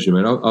pleasure,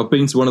 man. I've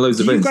been to one of those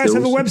events. You guys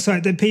have a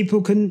website that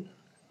people can...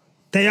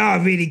 They are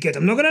really good.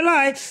 I'm not going to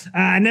lie.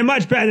 And they're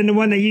much better than the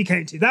one that you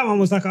came to. That one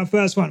was like our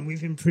first one.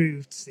 We've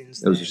improved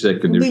since. That was your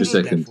second. It was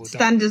your second.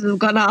 Standards have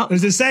gone up. It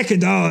was the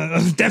second.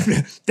 Oh,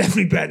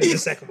 definitely better than the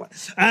second one.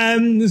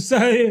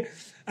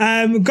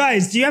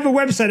 Guys, do you have a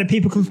website that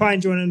people can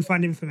find you on and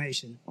find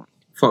information?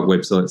 Fuck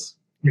websites.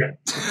 Yeah.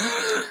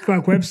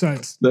 Fuck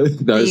websites. No,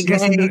 it's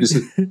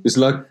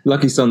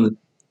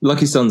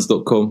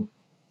LuckySunz.com.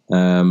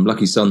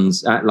 Lucky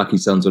Suns at Lucky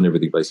Suns on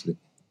everything basically.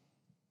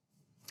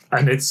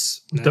 And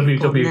it's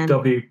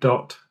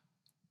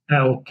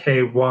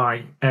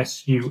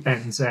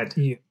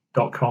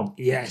www.LKYSUNZ.com.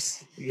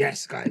 Yes,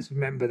 guys,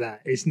 remember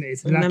that. It's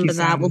remember Lucky that.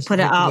 Suns, We'll put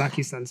it up.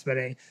 Lucky Suns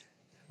spelling.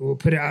 We'll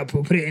put it up.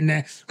 We'll put it in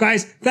there,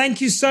 guys. Thank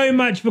you so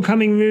much for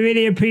coming. We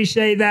really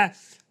appreciate that.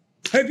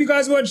 Hope you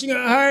guys are watching at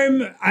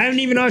home. I haven't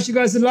even asked you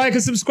guys to like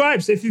and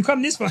subscribe. So if you've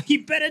come this far,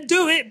 you better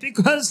do it,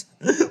 because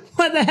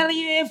what the hell are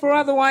you here for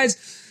otherwise?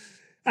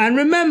 And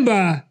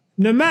remember,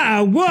 no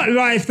matter what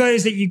life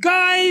throws at you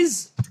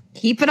guys,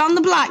 keep it on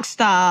the black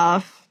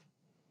stuff.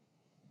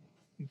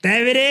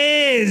 There it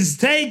is.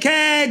 Take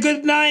care.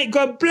 Good night.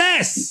 God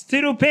bless.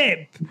 Toodle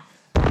pip.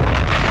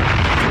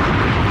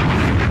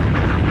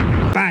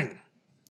 Bang.